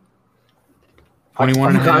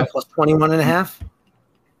 21 and a half. Plus 21 and a half.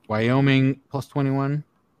 Wyoming plus 21.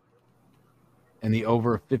 And the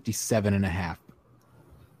over 57 and a half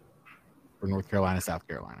for North Carolina, South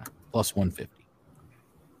Carolina. Plus 150.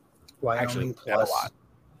 Wyoming actually plus a lot.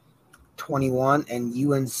 21 and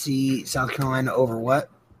UNC South Carolina over what?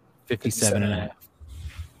 57 and a half.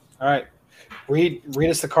 All right. Read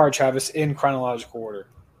us the card, Travis, in chronological order.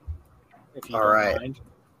 If you don't mind.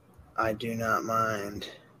 I do not mind.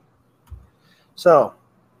 So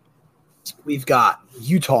we've got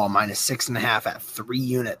Utah minus 6.5 at 3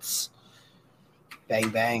 units. Bang,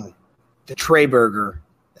 bang. The Trey Burger,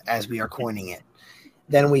 as we are coining it.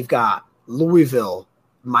 Then we've got Louisville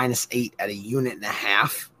minus 8 at a unit and a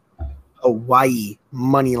half. Hawaii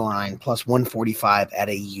money line plus 145 at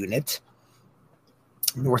a unit.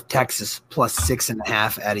 North Texas plus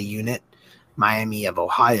 6.5 at a unit. Miami of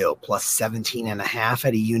Ohio plus 17.5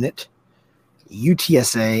 at a unit.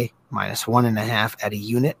 UTSA minus 1.5 at a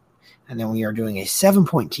unit. And then we are doing a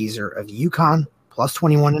 7-point teaser of UConn plus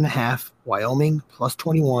 21.5, Wyoming plus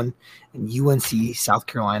 21, and UNC South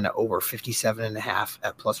Carolina over 57.5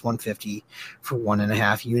 at plus 150 for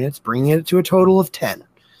 1.5 units, bringing it to a total of 10.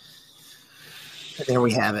 And there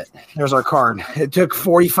we have it. There's our card. It took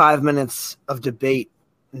 45 minutes of debate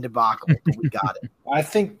and debacle, but we got it. I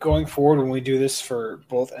think going forward when we do this for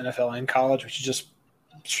both NFL and college, we should just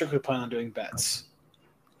strictly plan on doing bets.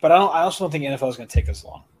 But I also don't think NFL is going to take as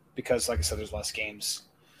long because, like I said, there's less games.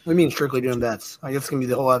 What do you mean strictly doing bets? I guess it's going to be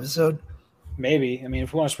the whole episode? Maybe. I mean,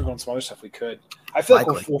 if we want to sprinkle on some other stuff, we could. I feel like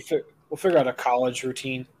we'll figure out a college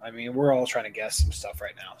routine. I mean, we're all trying to guess some stuff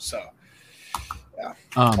right now. So, yeah.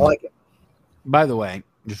 I like it. By the way,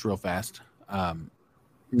 just real fast,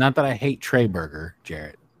 not that I hate Trey Burger,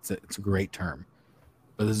 Jarrett. It's a great term,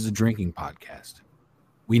 but this is a drinking podcast.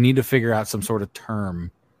 We need to figure out some sort of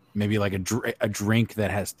term, maybe like a drink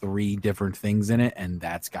that has 3 different things in it, and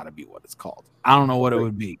that's got to be what it's called. I don't know what it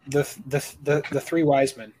would be. The 3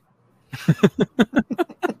 wise men.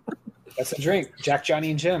 That's a drink. Jack,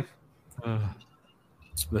 Johnny, and Jim.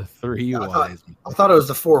 The 3 wise men. I thought it was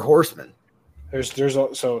the 4 horsemen.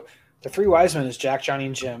 So the 3 wise men is Jack, Johnny,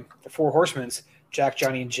 and Jim. The 4 horsemen's Jack,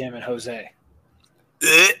 Johnny, and Jim, and Jose.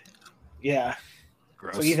 Yeah.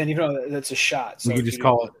 Gross. So Ethan, even though that's a shot, so we could just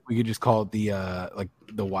call it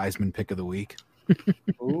the Wiseman pick of the week.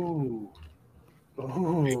 Ooh.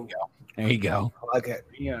 There you go. I like it.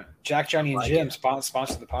 Yeah. Jack, Johnny, and Jim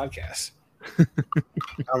sponsor the podcast.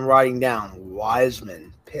 I'm writing down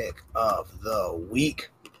Wiseman pick of the week.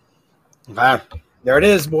 Okay. There it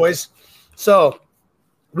is, boys. So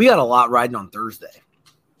we got a lot riding on Thursday.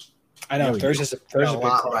 I know. Thursday's a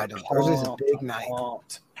lot riding. Thursday's a big night.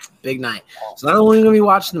 Big night. So not only are we going to be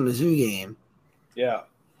watching the Mizzou game. Yeah.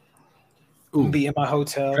 Ooh. Be in my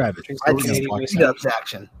hotel. Heat-ups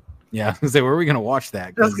action. Yeah. I was going to say, where are we going to watch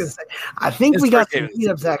that? I think we got some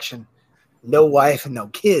heat-ups action. No wife and no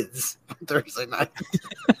kids Thursday night.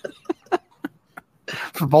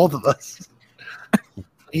 For both of us.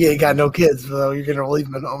 You ain't got no kids, so you're going to leave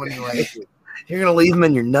them at home anyway. You're going to leave them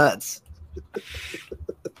in your nuts.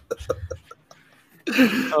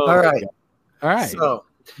 All right. So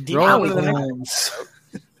now we've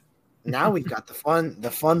got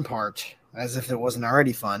the fun part, as if it wasn't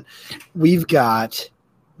already fun. We've got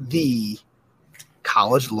the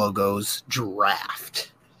college logos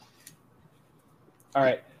draft. All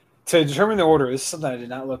right. To determine the order, this is something I did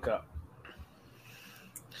not look up.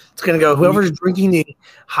 It's going to go whoever's drinking the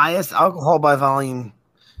highest alcohol by volume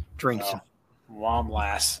drinks. Oh, well, I'm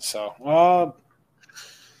last. So,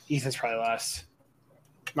 Ethan's probably last.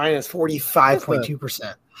 Mine is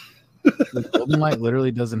 45.2%. The Golden Light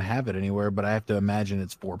literally doesn't have it anywhere, but I have to imagine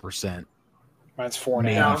it's 4%. Mine's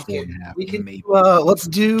 4.5. We can let's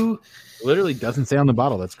do. It literally doesn't say on the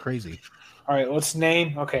bottle. That's crazy. All right, let's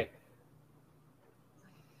name. Okay.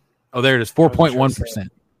 Oh, there it is. 4.1%.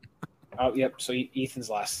 Oh, yep. So Ethan's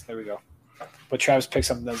last. There we go. But Travis picked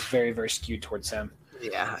something that's very, very skewed towards him.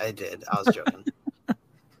 Yeah, I did. I was joking.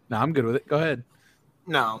 No, I'm good with it. Go ahead.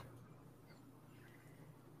 No.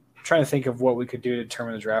 I'm trying to think of what we could do to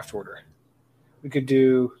determine the draft order. We could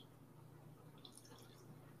do.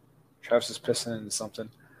 Travis is pissing into something.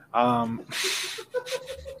 I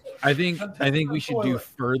think we should do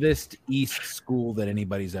furthest east school that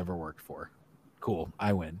anybody's ever worked for. Cool.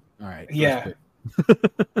 I win. All right. Yeah.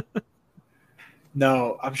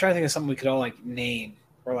 No, I'm trying to think of something we could all like name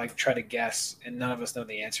or like try to guess, and none of us know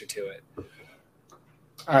the answer to it.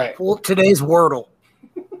 All right. Well, today's Wordle.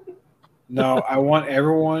 No, I want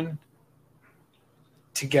everyone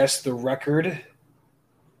to guess the record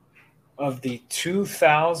of the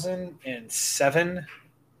 2007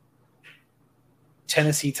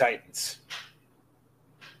 Tennessee Titans.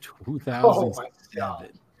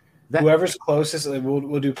 2007. Whoever's closest,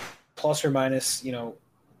 we'll do plus or minus,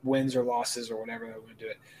 wins or losses or whatever that we're do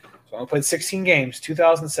it. So I played 16 games.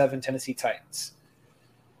 2007 Tennessee Titans.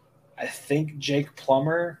 I think Jake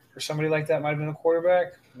Plummer or somebody like that might have been a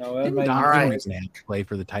quarterback. No, that might all right. Play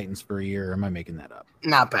for the Titans for a year. Or am I making that up?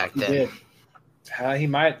 Not back then. He did. He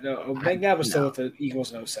might. No, that was still with the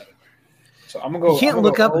Eagles in 07. So I'm gonna go. You can't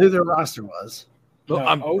look up who their roster was.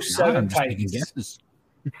 No, 07 Titans.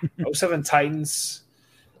 07 Titans.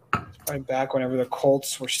 Probably back whenever the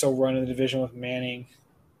Colts were still running the division with Manning.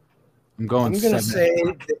 I'm going to say.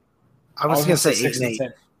 I was going to say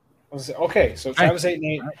 8-8. Okay, so Travis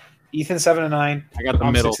 8-8, Ethan 7-9. I got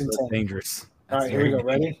the middle. So that's dangerous. All right, here we go.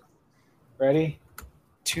 Ready?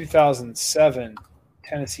 2007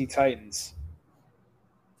 Tennessee Titans.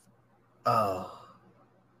 Oh.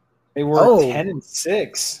 They were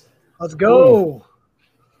 10-6. Let's go.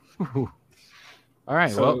 All All right.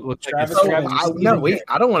 So, well, looks Travis, like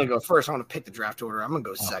I don't want to go first. I want to pick the draft order. I'm going to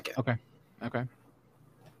go second. Okay.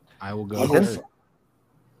 I will go Ethan? first.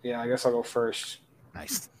 Yeah, I guess I'll go first.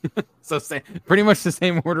 Nice. So pretty much the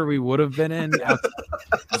same order we would have been in.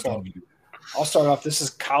 So, I'll start off. This is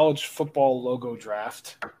college football logo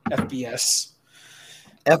draft, FBS.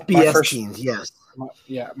 FBS teams, yes.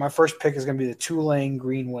 My first pick is going to be the Tulane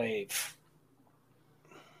Green Wave.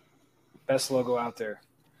 Best logo out there.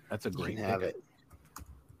 That's a great pick. Have it.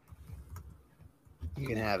 You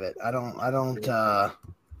can have it. I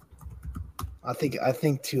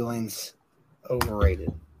think Tulane's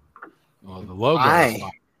overrated. Well, the logo.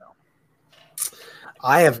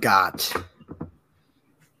 I have got.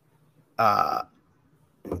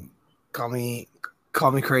 Call me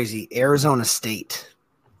crazy. Arizona State.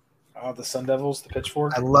 Oh, the Sun Devils, the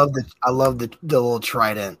pitchfork. I love the little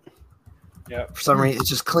trident. Yeah. For some reason, it's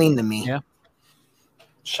just clean to me. Yeah.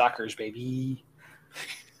 Shockers, baby.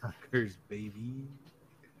 Shockers, baby.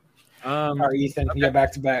 All right, Ethan, you got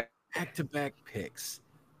back-to-back. Back-to-back picks.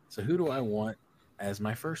 So who do I want as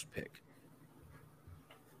my first pick?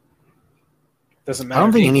 Doesn't matter. I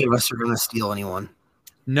don't think any of us are going to steal anyone.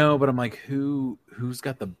 No, but I'm like, who's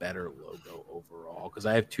got the better logo overall? Because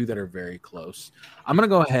I have two that are very close. I'm going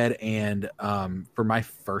to go ahead and for my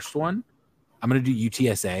first one, I'm going to do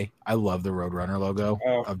UTSA. I love the Roadrunner logo.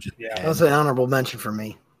 That's an honorable mention for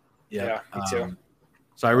me. Yeah, me too.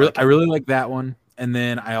 So I really like that one. And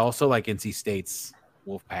then I also like NC State's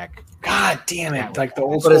Wolfpack. God damn it. Like the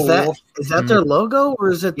old school. Wolf. Is that their logo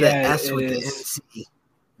or is it the S with the NC?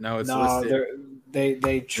 No, it's listed. They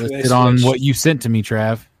listed on what you sent to me,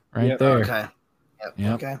 Trav. Right there. Okay.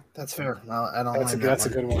 Yep. Okay, that's fair. No, I don't. That's a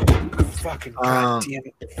good one. Fucking god damn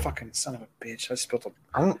it! Fucking son of a bitch! I spilled a.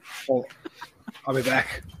 I'll be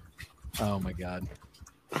back. Oh my god.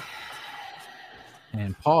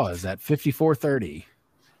 And pause at 54:30.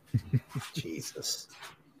 Jesus.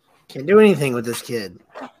 Can't do anything with this kid.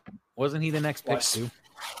 Wasn't he the next pick too?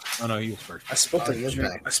 Oh no, he was first. I spilled the.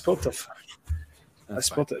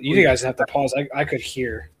 You guys have to pause. I could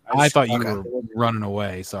hear. I thought you were running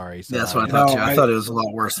away. Sorry. Yeah, that's what I thought too. I thought it was a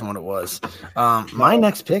lot worse than what it was. My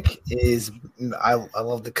next pick is I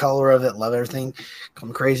love the color of it. Love everything.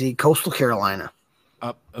 Come crazy. Coastal Carolina.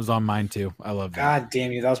 It was on mine too. I love that. God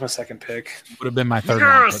damn you! That was my second pick. Would have been my third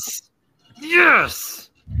round pick. Yes.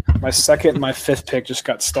 My second and my fifth pick just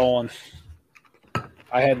got stolen.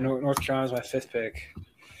 I had North Carolina as my fifth pick.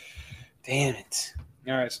 Damn it!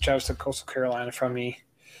 All right, so Travis took Coastal Carolina from me.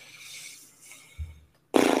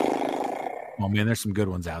 Oh man, there's some good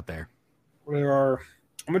ones out there. I'm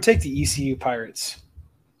gonna take the ECU Pirates.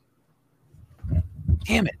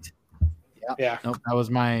 Damn it! Yeah. Nope, that was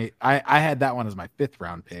my. I had that one as my fifth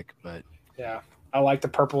round pick, but yeah, I like the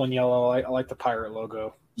purple and yellow. I like the pirate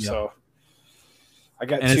logo. Yep. So I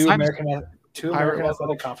got and two American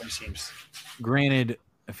Athletic Conference teams. Granted,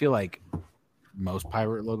 I feel like most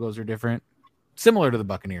pirate logos are different, similar to the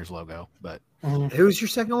Buccaneers logo. But who's your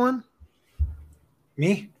second one?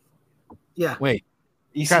 Me. Yeah. Wait.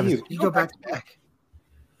 ECU. Travis, you go back to back.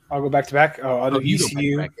 I'll go back to back. Oh, I'll do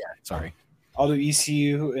ECU. Yeah, sorry. I'll do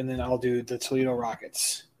ECU, and then I'll do the Toledo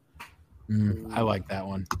Rockets. I like that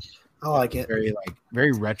one. I like it.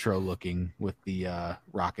 Very retro looking with the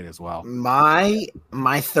rocket as well. My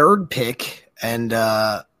third pick, and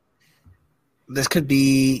this could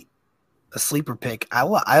be a sleeper pick.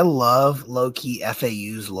 I love low-key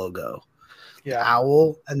FAU's logo. Yeah. The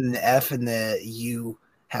owl and the F and the U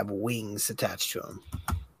have wings attached to them.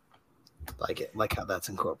 Like how that's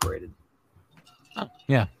incorporated. Oh,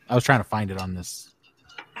 yeah, I was trying to find it on this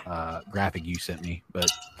graphic you sent me, but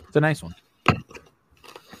it's a nice one.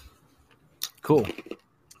 Cool.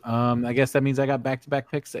 I guess that means I got back-to-back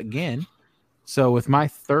picks again. So with my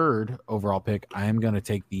third overall pick, I am going to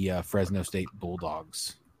take the Fresno State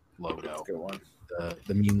Bulldogs logo. Good one.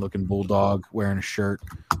 The mean-looking bulldog wearing a shirt,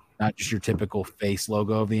 not just your typical face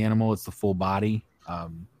logo of the animal. It's the full body.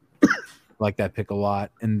 Like that pick a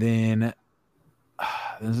lot. And then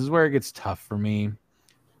this is where it gets tough for me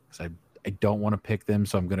because I don't want to pick them,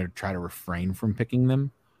 so I'm going to try to refrain from picking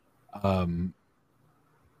them. I'm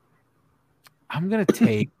going to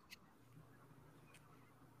take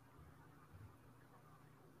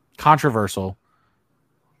controversial.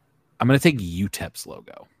 I'm going to take UTEP's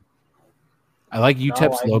logo. I like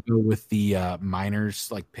UTEP's logo with the miners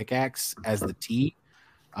like pickaxe as the T.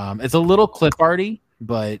 It's a little clip arty,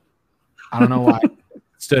 but I don't know why it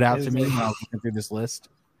stood out to me when I was looking through this list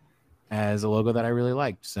as a logo that I really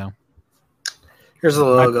liked. So here's the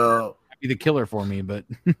logo. be the killer for me, but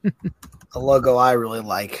a logo I really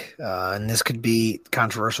like, and this could be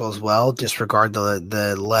controversial as well. Disregard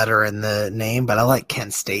the letter and the name, but I like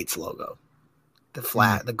Kent State's logo,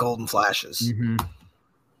 the golden flashes. Mm-hmm.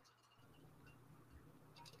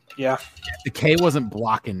 Yeah, if the K wasn't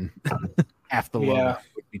blocking half the logo, it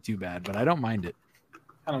would be too bad. But I don't mind it.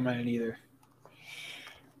 I don't mind it either.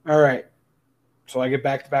 All right, so I get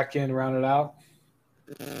back in and round it out.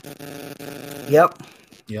 Yep.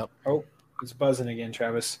 Oh, it's buzzing again,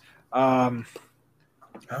 Travis. I don't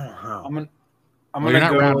know. I'm You're gonna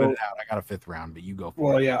not go. rounding it out. I got a fifth round, but you go for it.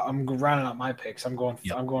 Well, yeah, I'm rounding out my picks. I'm going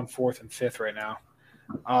 4th and 5th right now.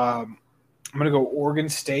 I'm gonna go Oregon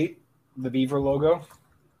State, the Beaver logo.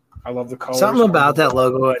 I love the colors. Something about that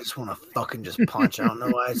logo I just want to fucking just punch. I don't know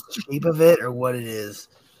why it's the shape of it or what it is.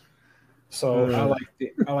 So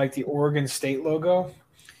I like the Oregon State logo.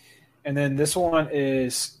 And then this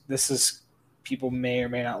is people may or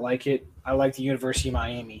may not like it. I like the University of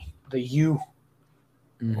Miami. The U.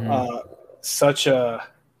 Mm-hmm. Such an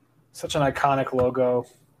iconic logo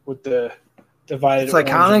with the divided. It's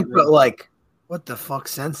iconic, but like, what the fuck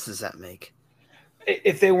sense does that make?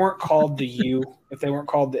 If they weren't called the U, if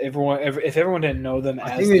everyone didn't know them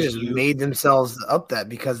as, I think they just made themselves up that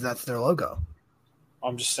because that's their logo.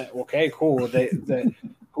 I'm just saying, okay, cool.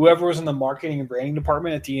 Whoever was in the marketing and branding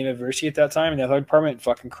department at the university at that time, and the other department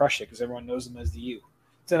fucking crushed it because everyone knows them as the U.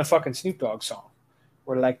 It's in a fucking Snoop Dogg song.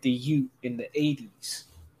 We're like the U in the 80s.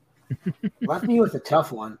 Left me with a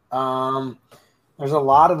tough one. There's a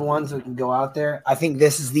lot of ones that can go out there. I think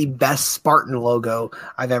this is the best Spartan logo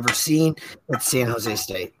I've ever seen at San Jose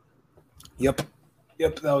State. Yep.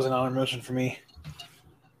 That was an honor mention for me.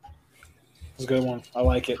 It was a good one. I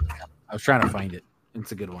like it. I was trying to find it.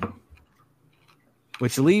 It's a good one.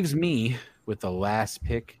 Which leaves me with the last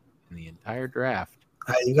pick in the entire draft.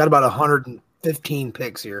 You got about 115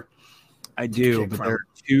 picks here. I do, but there are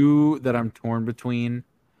two that I'm torn between.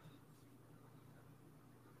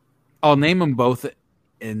 I'll name them both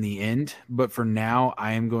in the end, but for now,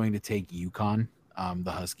 I am going to take UConn,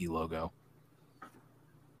 the Husky logo.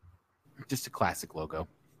 Just a classic logo.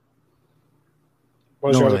 What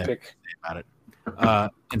was your other pick? About it.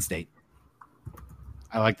 Penn State.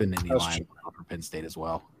 I like the Nittany line for Penn State as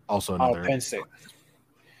well. Also another. Penn State.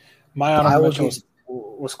 My honorable mention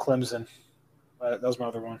was Clemson. That was my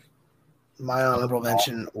other one. My honorable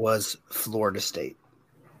mention was Florida State.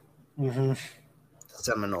 Mm-hmm.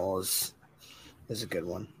 Seminole is a good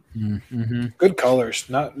one. Mm-hmm. Good colors.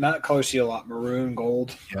 Not colors you see a lot. Maroon,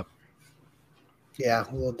 gold. Yep. Yeah,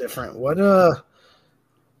 a little different. What the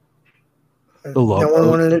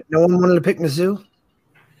logo. No one wanted to pick Mizzou?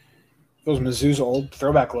 Those Mizzou's old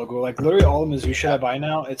throwback logo. Like literally all the Mizzou shit I buy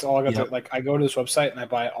now, it's all I got. I go to this website and I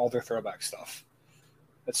buy all their throwback stuff.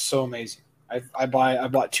 It's so amazing. I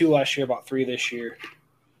bought 2 last year, bought 3 this year.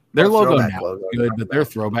 Their logo now is good, but their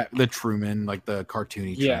throwback, the Truman, like the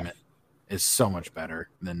cartoony Truman, is so much better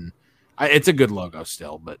than. It's a good logo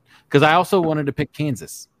still, but because I also wanted to pick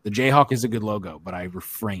Kansas. The Jayhawk is a good logo, but I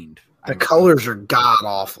refrained. The colors are god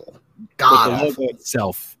awful. The logo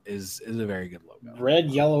itself is a very good logo.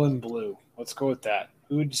 Red, yellow, and blue. Let's go with that.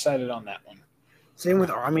 Who decided on that one? Same with,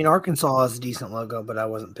 Arkansas has a decent logo, but I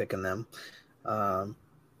wasn't picking them.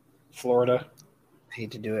 Florida.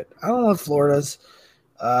 Hate to do it. I don't know if Florida's.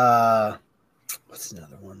 What's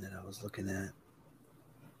another one that I was looking at?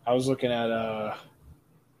 I was looking at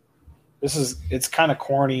it's kind of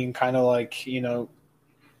corny and kind of like,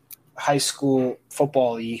 high school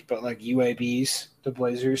football-y, but like UABs, the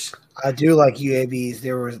Blazers. I do like UABs.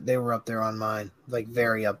 They were up there on mine, like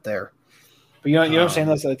very up there. But you know what I'm saying?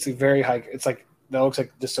 It's a very high. It's like that looks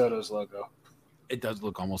like DeSoto's logo. It does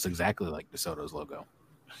look almost exactly like DeSoto's logo.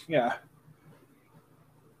 Yeah.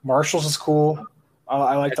 Marshall's is cool.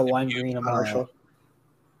 I like the lime green of Marshall.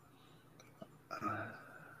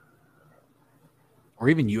 Or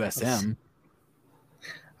even USM.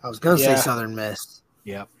 I was going to say Southern Miss.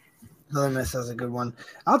 Yep. Southern Miss has a good one.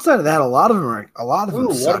 Outside of that, a lot of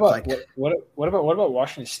them suck. What about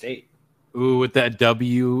Washington State? Ooh, with that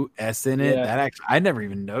WS in it. That actually, I never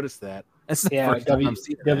even noticed that. That's the first time I'm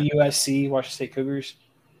seeing that. WSC, Washington State Cougars.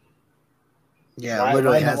 Yeah,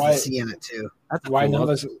 literally has the C in it too. That's why none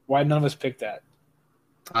of us picked that.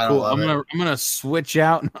 Cool. I'm gonna switch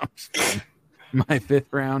out my 5th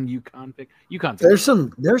round UConn pick. UConn.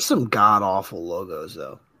 There's some god awful logos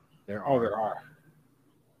though. There are.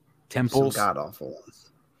 Temples. God awful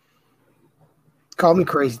ones. Call me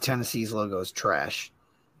crazy. Tennessee's logo is trash.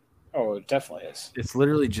 Oh, it definitely is. It's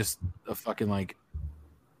literally just a fucking like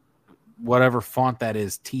whatever font that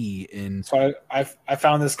is T in. So I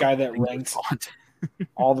found this guy that ranks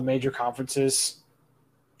all the major conferences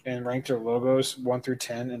and ranked their logos 1 through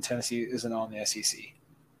 10, and Tennessee isn't on the SEC.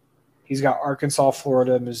 He's got Arkansas,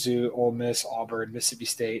 Florida, Mizzou, Ole Miss, Auburn, Mississippi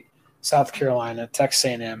State, South Carolina, Texas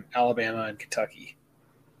A&M, Alabama, and Kentucky.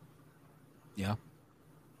 Yeah.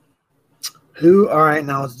 All right,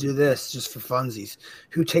 now let's do this just for funsies.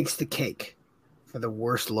 Who takes the cake for the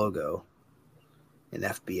worst logo in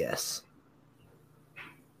FBS?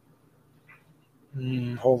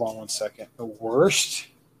 Hold on one second. The worst?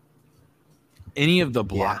 Any of the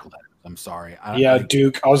block letters. I'm sorry.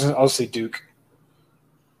 Duke. I'll say Duke.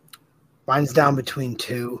 Mine's down between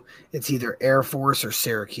two. It's either Air Force or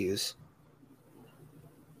Syracuse.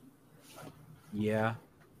 Yeah.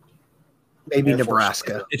 Maybe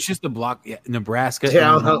Nebraska. It's just the block. Yeah, Nebraska.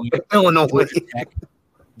 Yeah, Illinois.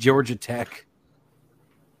 Georgia Tech.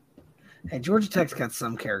 Hey, Georgia Tech's got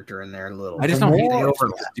some character in there a little. I just don't hate it.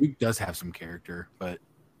 Duke does have some character, but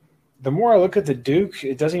the more I look at the Duke,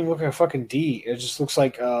 it doesn't even look like a fucking D. It just looks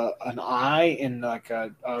like an I and like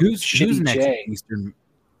a who's next J. to Eastern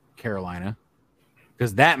Carolina?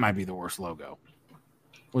 Because that might be the worst logo.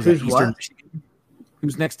 Who's Eastern Michigan?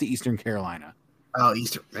 Who's next to Eastern Carolina? Oh,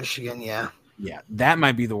 Eastern Michigan, yeah. Yeah, that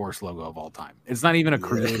might be the worst logo of all time. It's not even a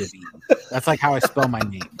creative. That's like how I spell my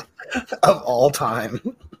name. Of all time.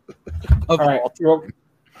 All right,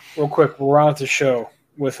 real quick, we'll round out the show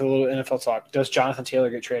with a little NFL talk. Does Jonathan Taylor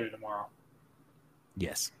get traded tomorrow?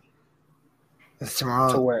 Yes. It's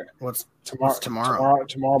tomorrow. To where? What's tomorrow?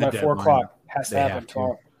 Tomorrow by 4 o'clock. Has to happen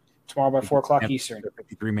tomorrow. Tomorrow by 4 o'clock Eastern.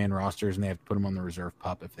 53-man rosters, and they have to put them on the reserve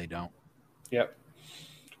pup if they don't. Yep.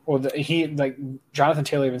 Well, Jonathan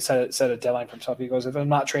Taylor even set a deadline for himself. He goes, if I'm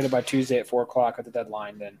not traded by Tuesday at 4 o'clock at the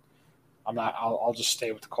deadline, then I'm not. I'll just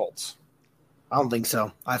stay with the Colts. I don't think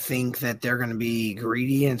so. I think that they're going to be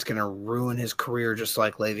greedy, and it's going to ruin his career just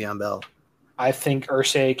like Le'Veon Bell. I think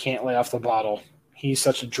Irsay can't lay off the bottle. He's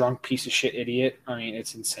such a drunk piece of shit idiot. I mean,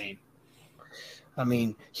 it's insane. I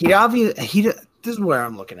mean, this is where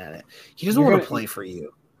I'm looking at it. He doesn't want to play for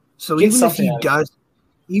you. So even if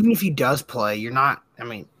he does play, you're not. I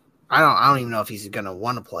mean, I don't even know if he's going to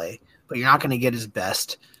want to play, but you're not going to get his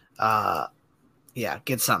best.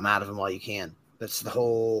 Get something out of him while you can. That's the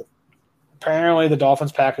whole. Apparently, the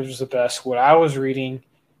Dolphins package was the best. What I was reading,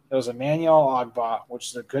 it was Emmanuel Ogbah, which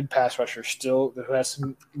is a good pass rusher still, who has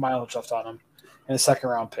some mileage left on him, and a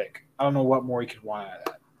second-round pick. I don't know what more you could want out of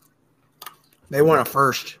that. They want a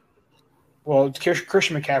first. Well,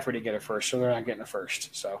 Christian McCaffrey did get a first, so they're not getting a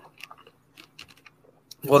first. So,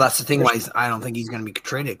 well, that's the thing why I don't think he's going to be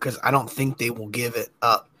traded, because I don't think they will give it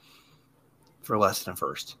up for less than a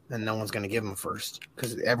first, and no one's going to give him a first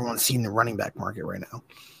because everyone's seen the running back market right now.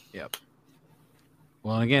 Yep.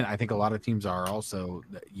 Well, and again, I think a lot of teams are also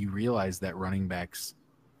that you realize that running backs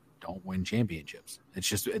don't win championships.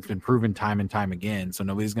 It's been proven time and time again. So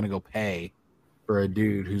nobody's going to go pay for a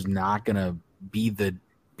dude who's not going to be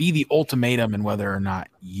the ultimatum in whether or not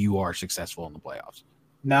you are successful in the playoffs.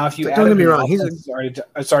 Now, if you don't get me wrong,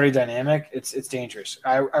 it's already dynamic. It's dangerous.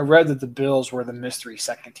 I read that the Bills were the mystery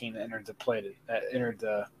second team that entered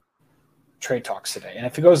the trade talks today. And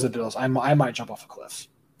if it goes to the Bills, I might jump off a cliff.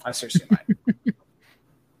 I seriously might.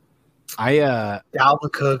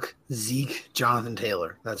 Dalvin Cook, Zeke, Jonathan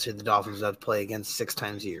Taylor. That's who the Dolphins have to play against 6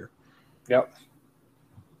 times a year. Yep.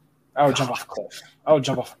 I would jump off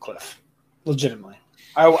a cliff. Legitimately.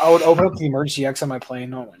 I would open up the emergency exit on my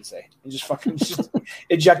plane on Wednesday and just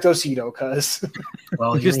ejectocito, cuz.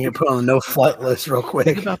 Well, you're going to put on the no-flight list real quick.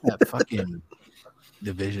 Think about that fucking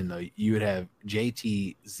division, though. You would have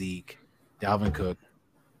JT, Zeke, Dalvin Cook,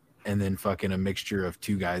 and then fucking a mixture of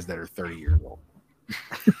 2 guys that are 30 years old.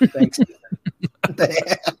 Thanks.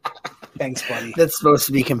 Thanks, buddy. That's supposed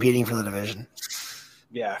to be competing for the division.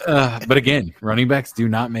 Yeah. But again, running backs do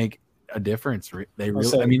not make a difference. They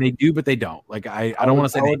do, but they don't. Like I don't want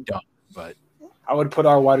to say they don't, but I would put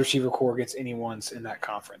our wide receiver core against anyone's in that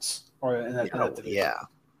conference or in that division.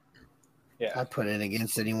 Yeah. I'd put it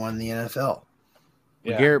against anyone in the NFL.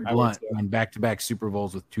 Yeah, Garrett Blount won back-to-back Super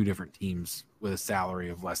Bowls with 2 different teams with a salary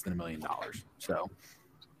of less than $1 million. So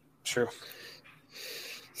true.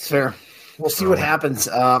 It's fair. We'll see what happens.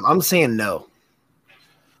 I'm saying no.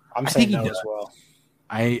 I'm saying no as well.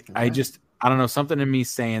 I don't know, something in me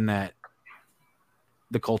saying that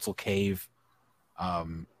the Colts will cave.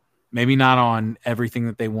 Maybe not on everything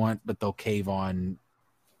that they want, but they'll cave on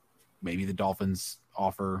maybe the Dolphins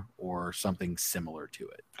offer or something similar to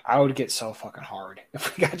it. I would get so fucking hard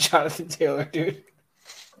if we got Jonathan Taylor, dude.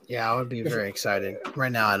 Yeah, I would be very excited.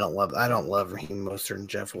 Right now, I don't love Raheem Mostert and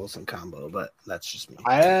Jeff Wilson combo, but that's just me.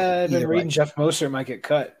 I've been reading Jeff Mostert might get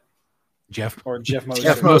cut. Jeff Mostert. Jeff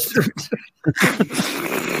Mostert.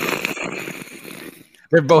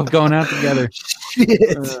 They're both going out together.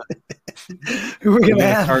 shit. Who are we gonna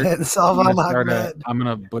have? Salvan Ahmed. I'm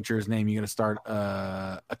gonna butcher his name. You're gonna start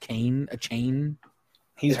a chain.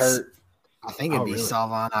 He's hurt. I think it'd be really?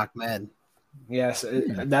 Salvan Ahmed. Yes,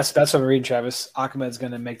 that's what I'm reading, Travis. Ahmed's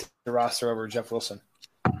gonna make the roster over Jeff Wilson.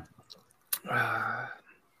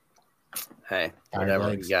 Hey,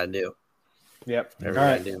 whatever you gotta do. Yep. Whatever you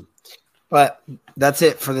gotta do. But that's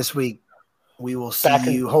it for this week. We will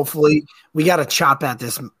see you. Hopefully, we got to chop at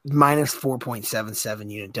this minus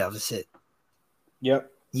 4.77 unit deficit.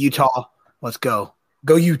 Yep. Utah, let's go.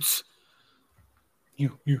 Go Utes.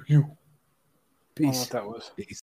 You. Peace. I don't know what that was. Peace.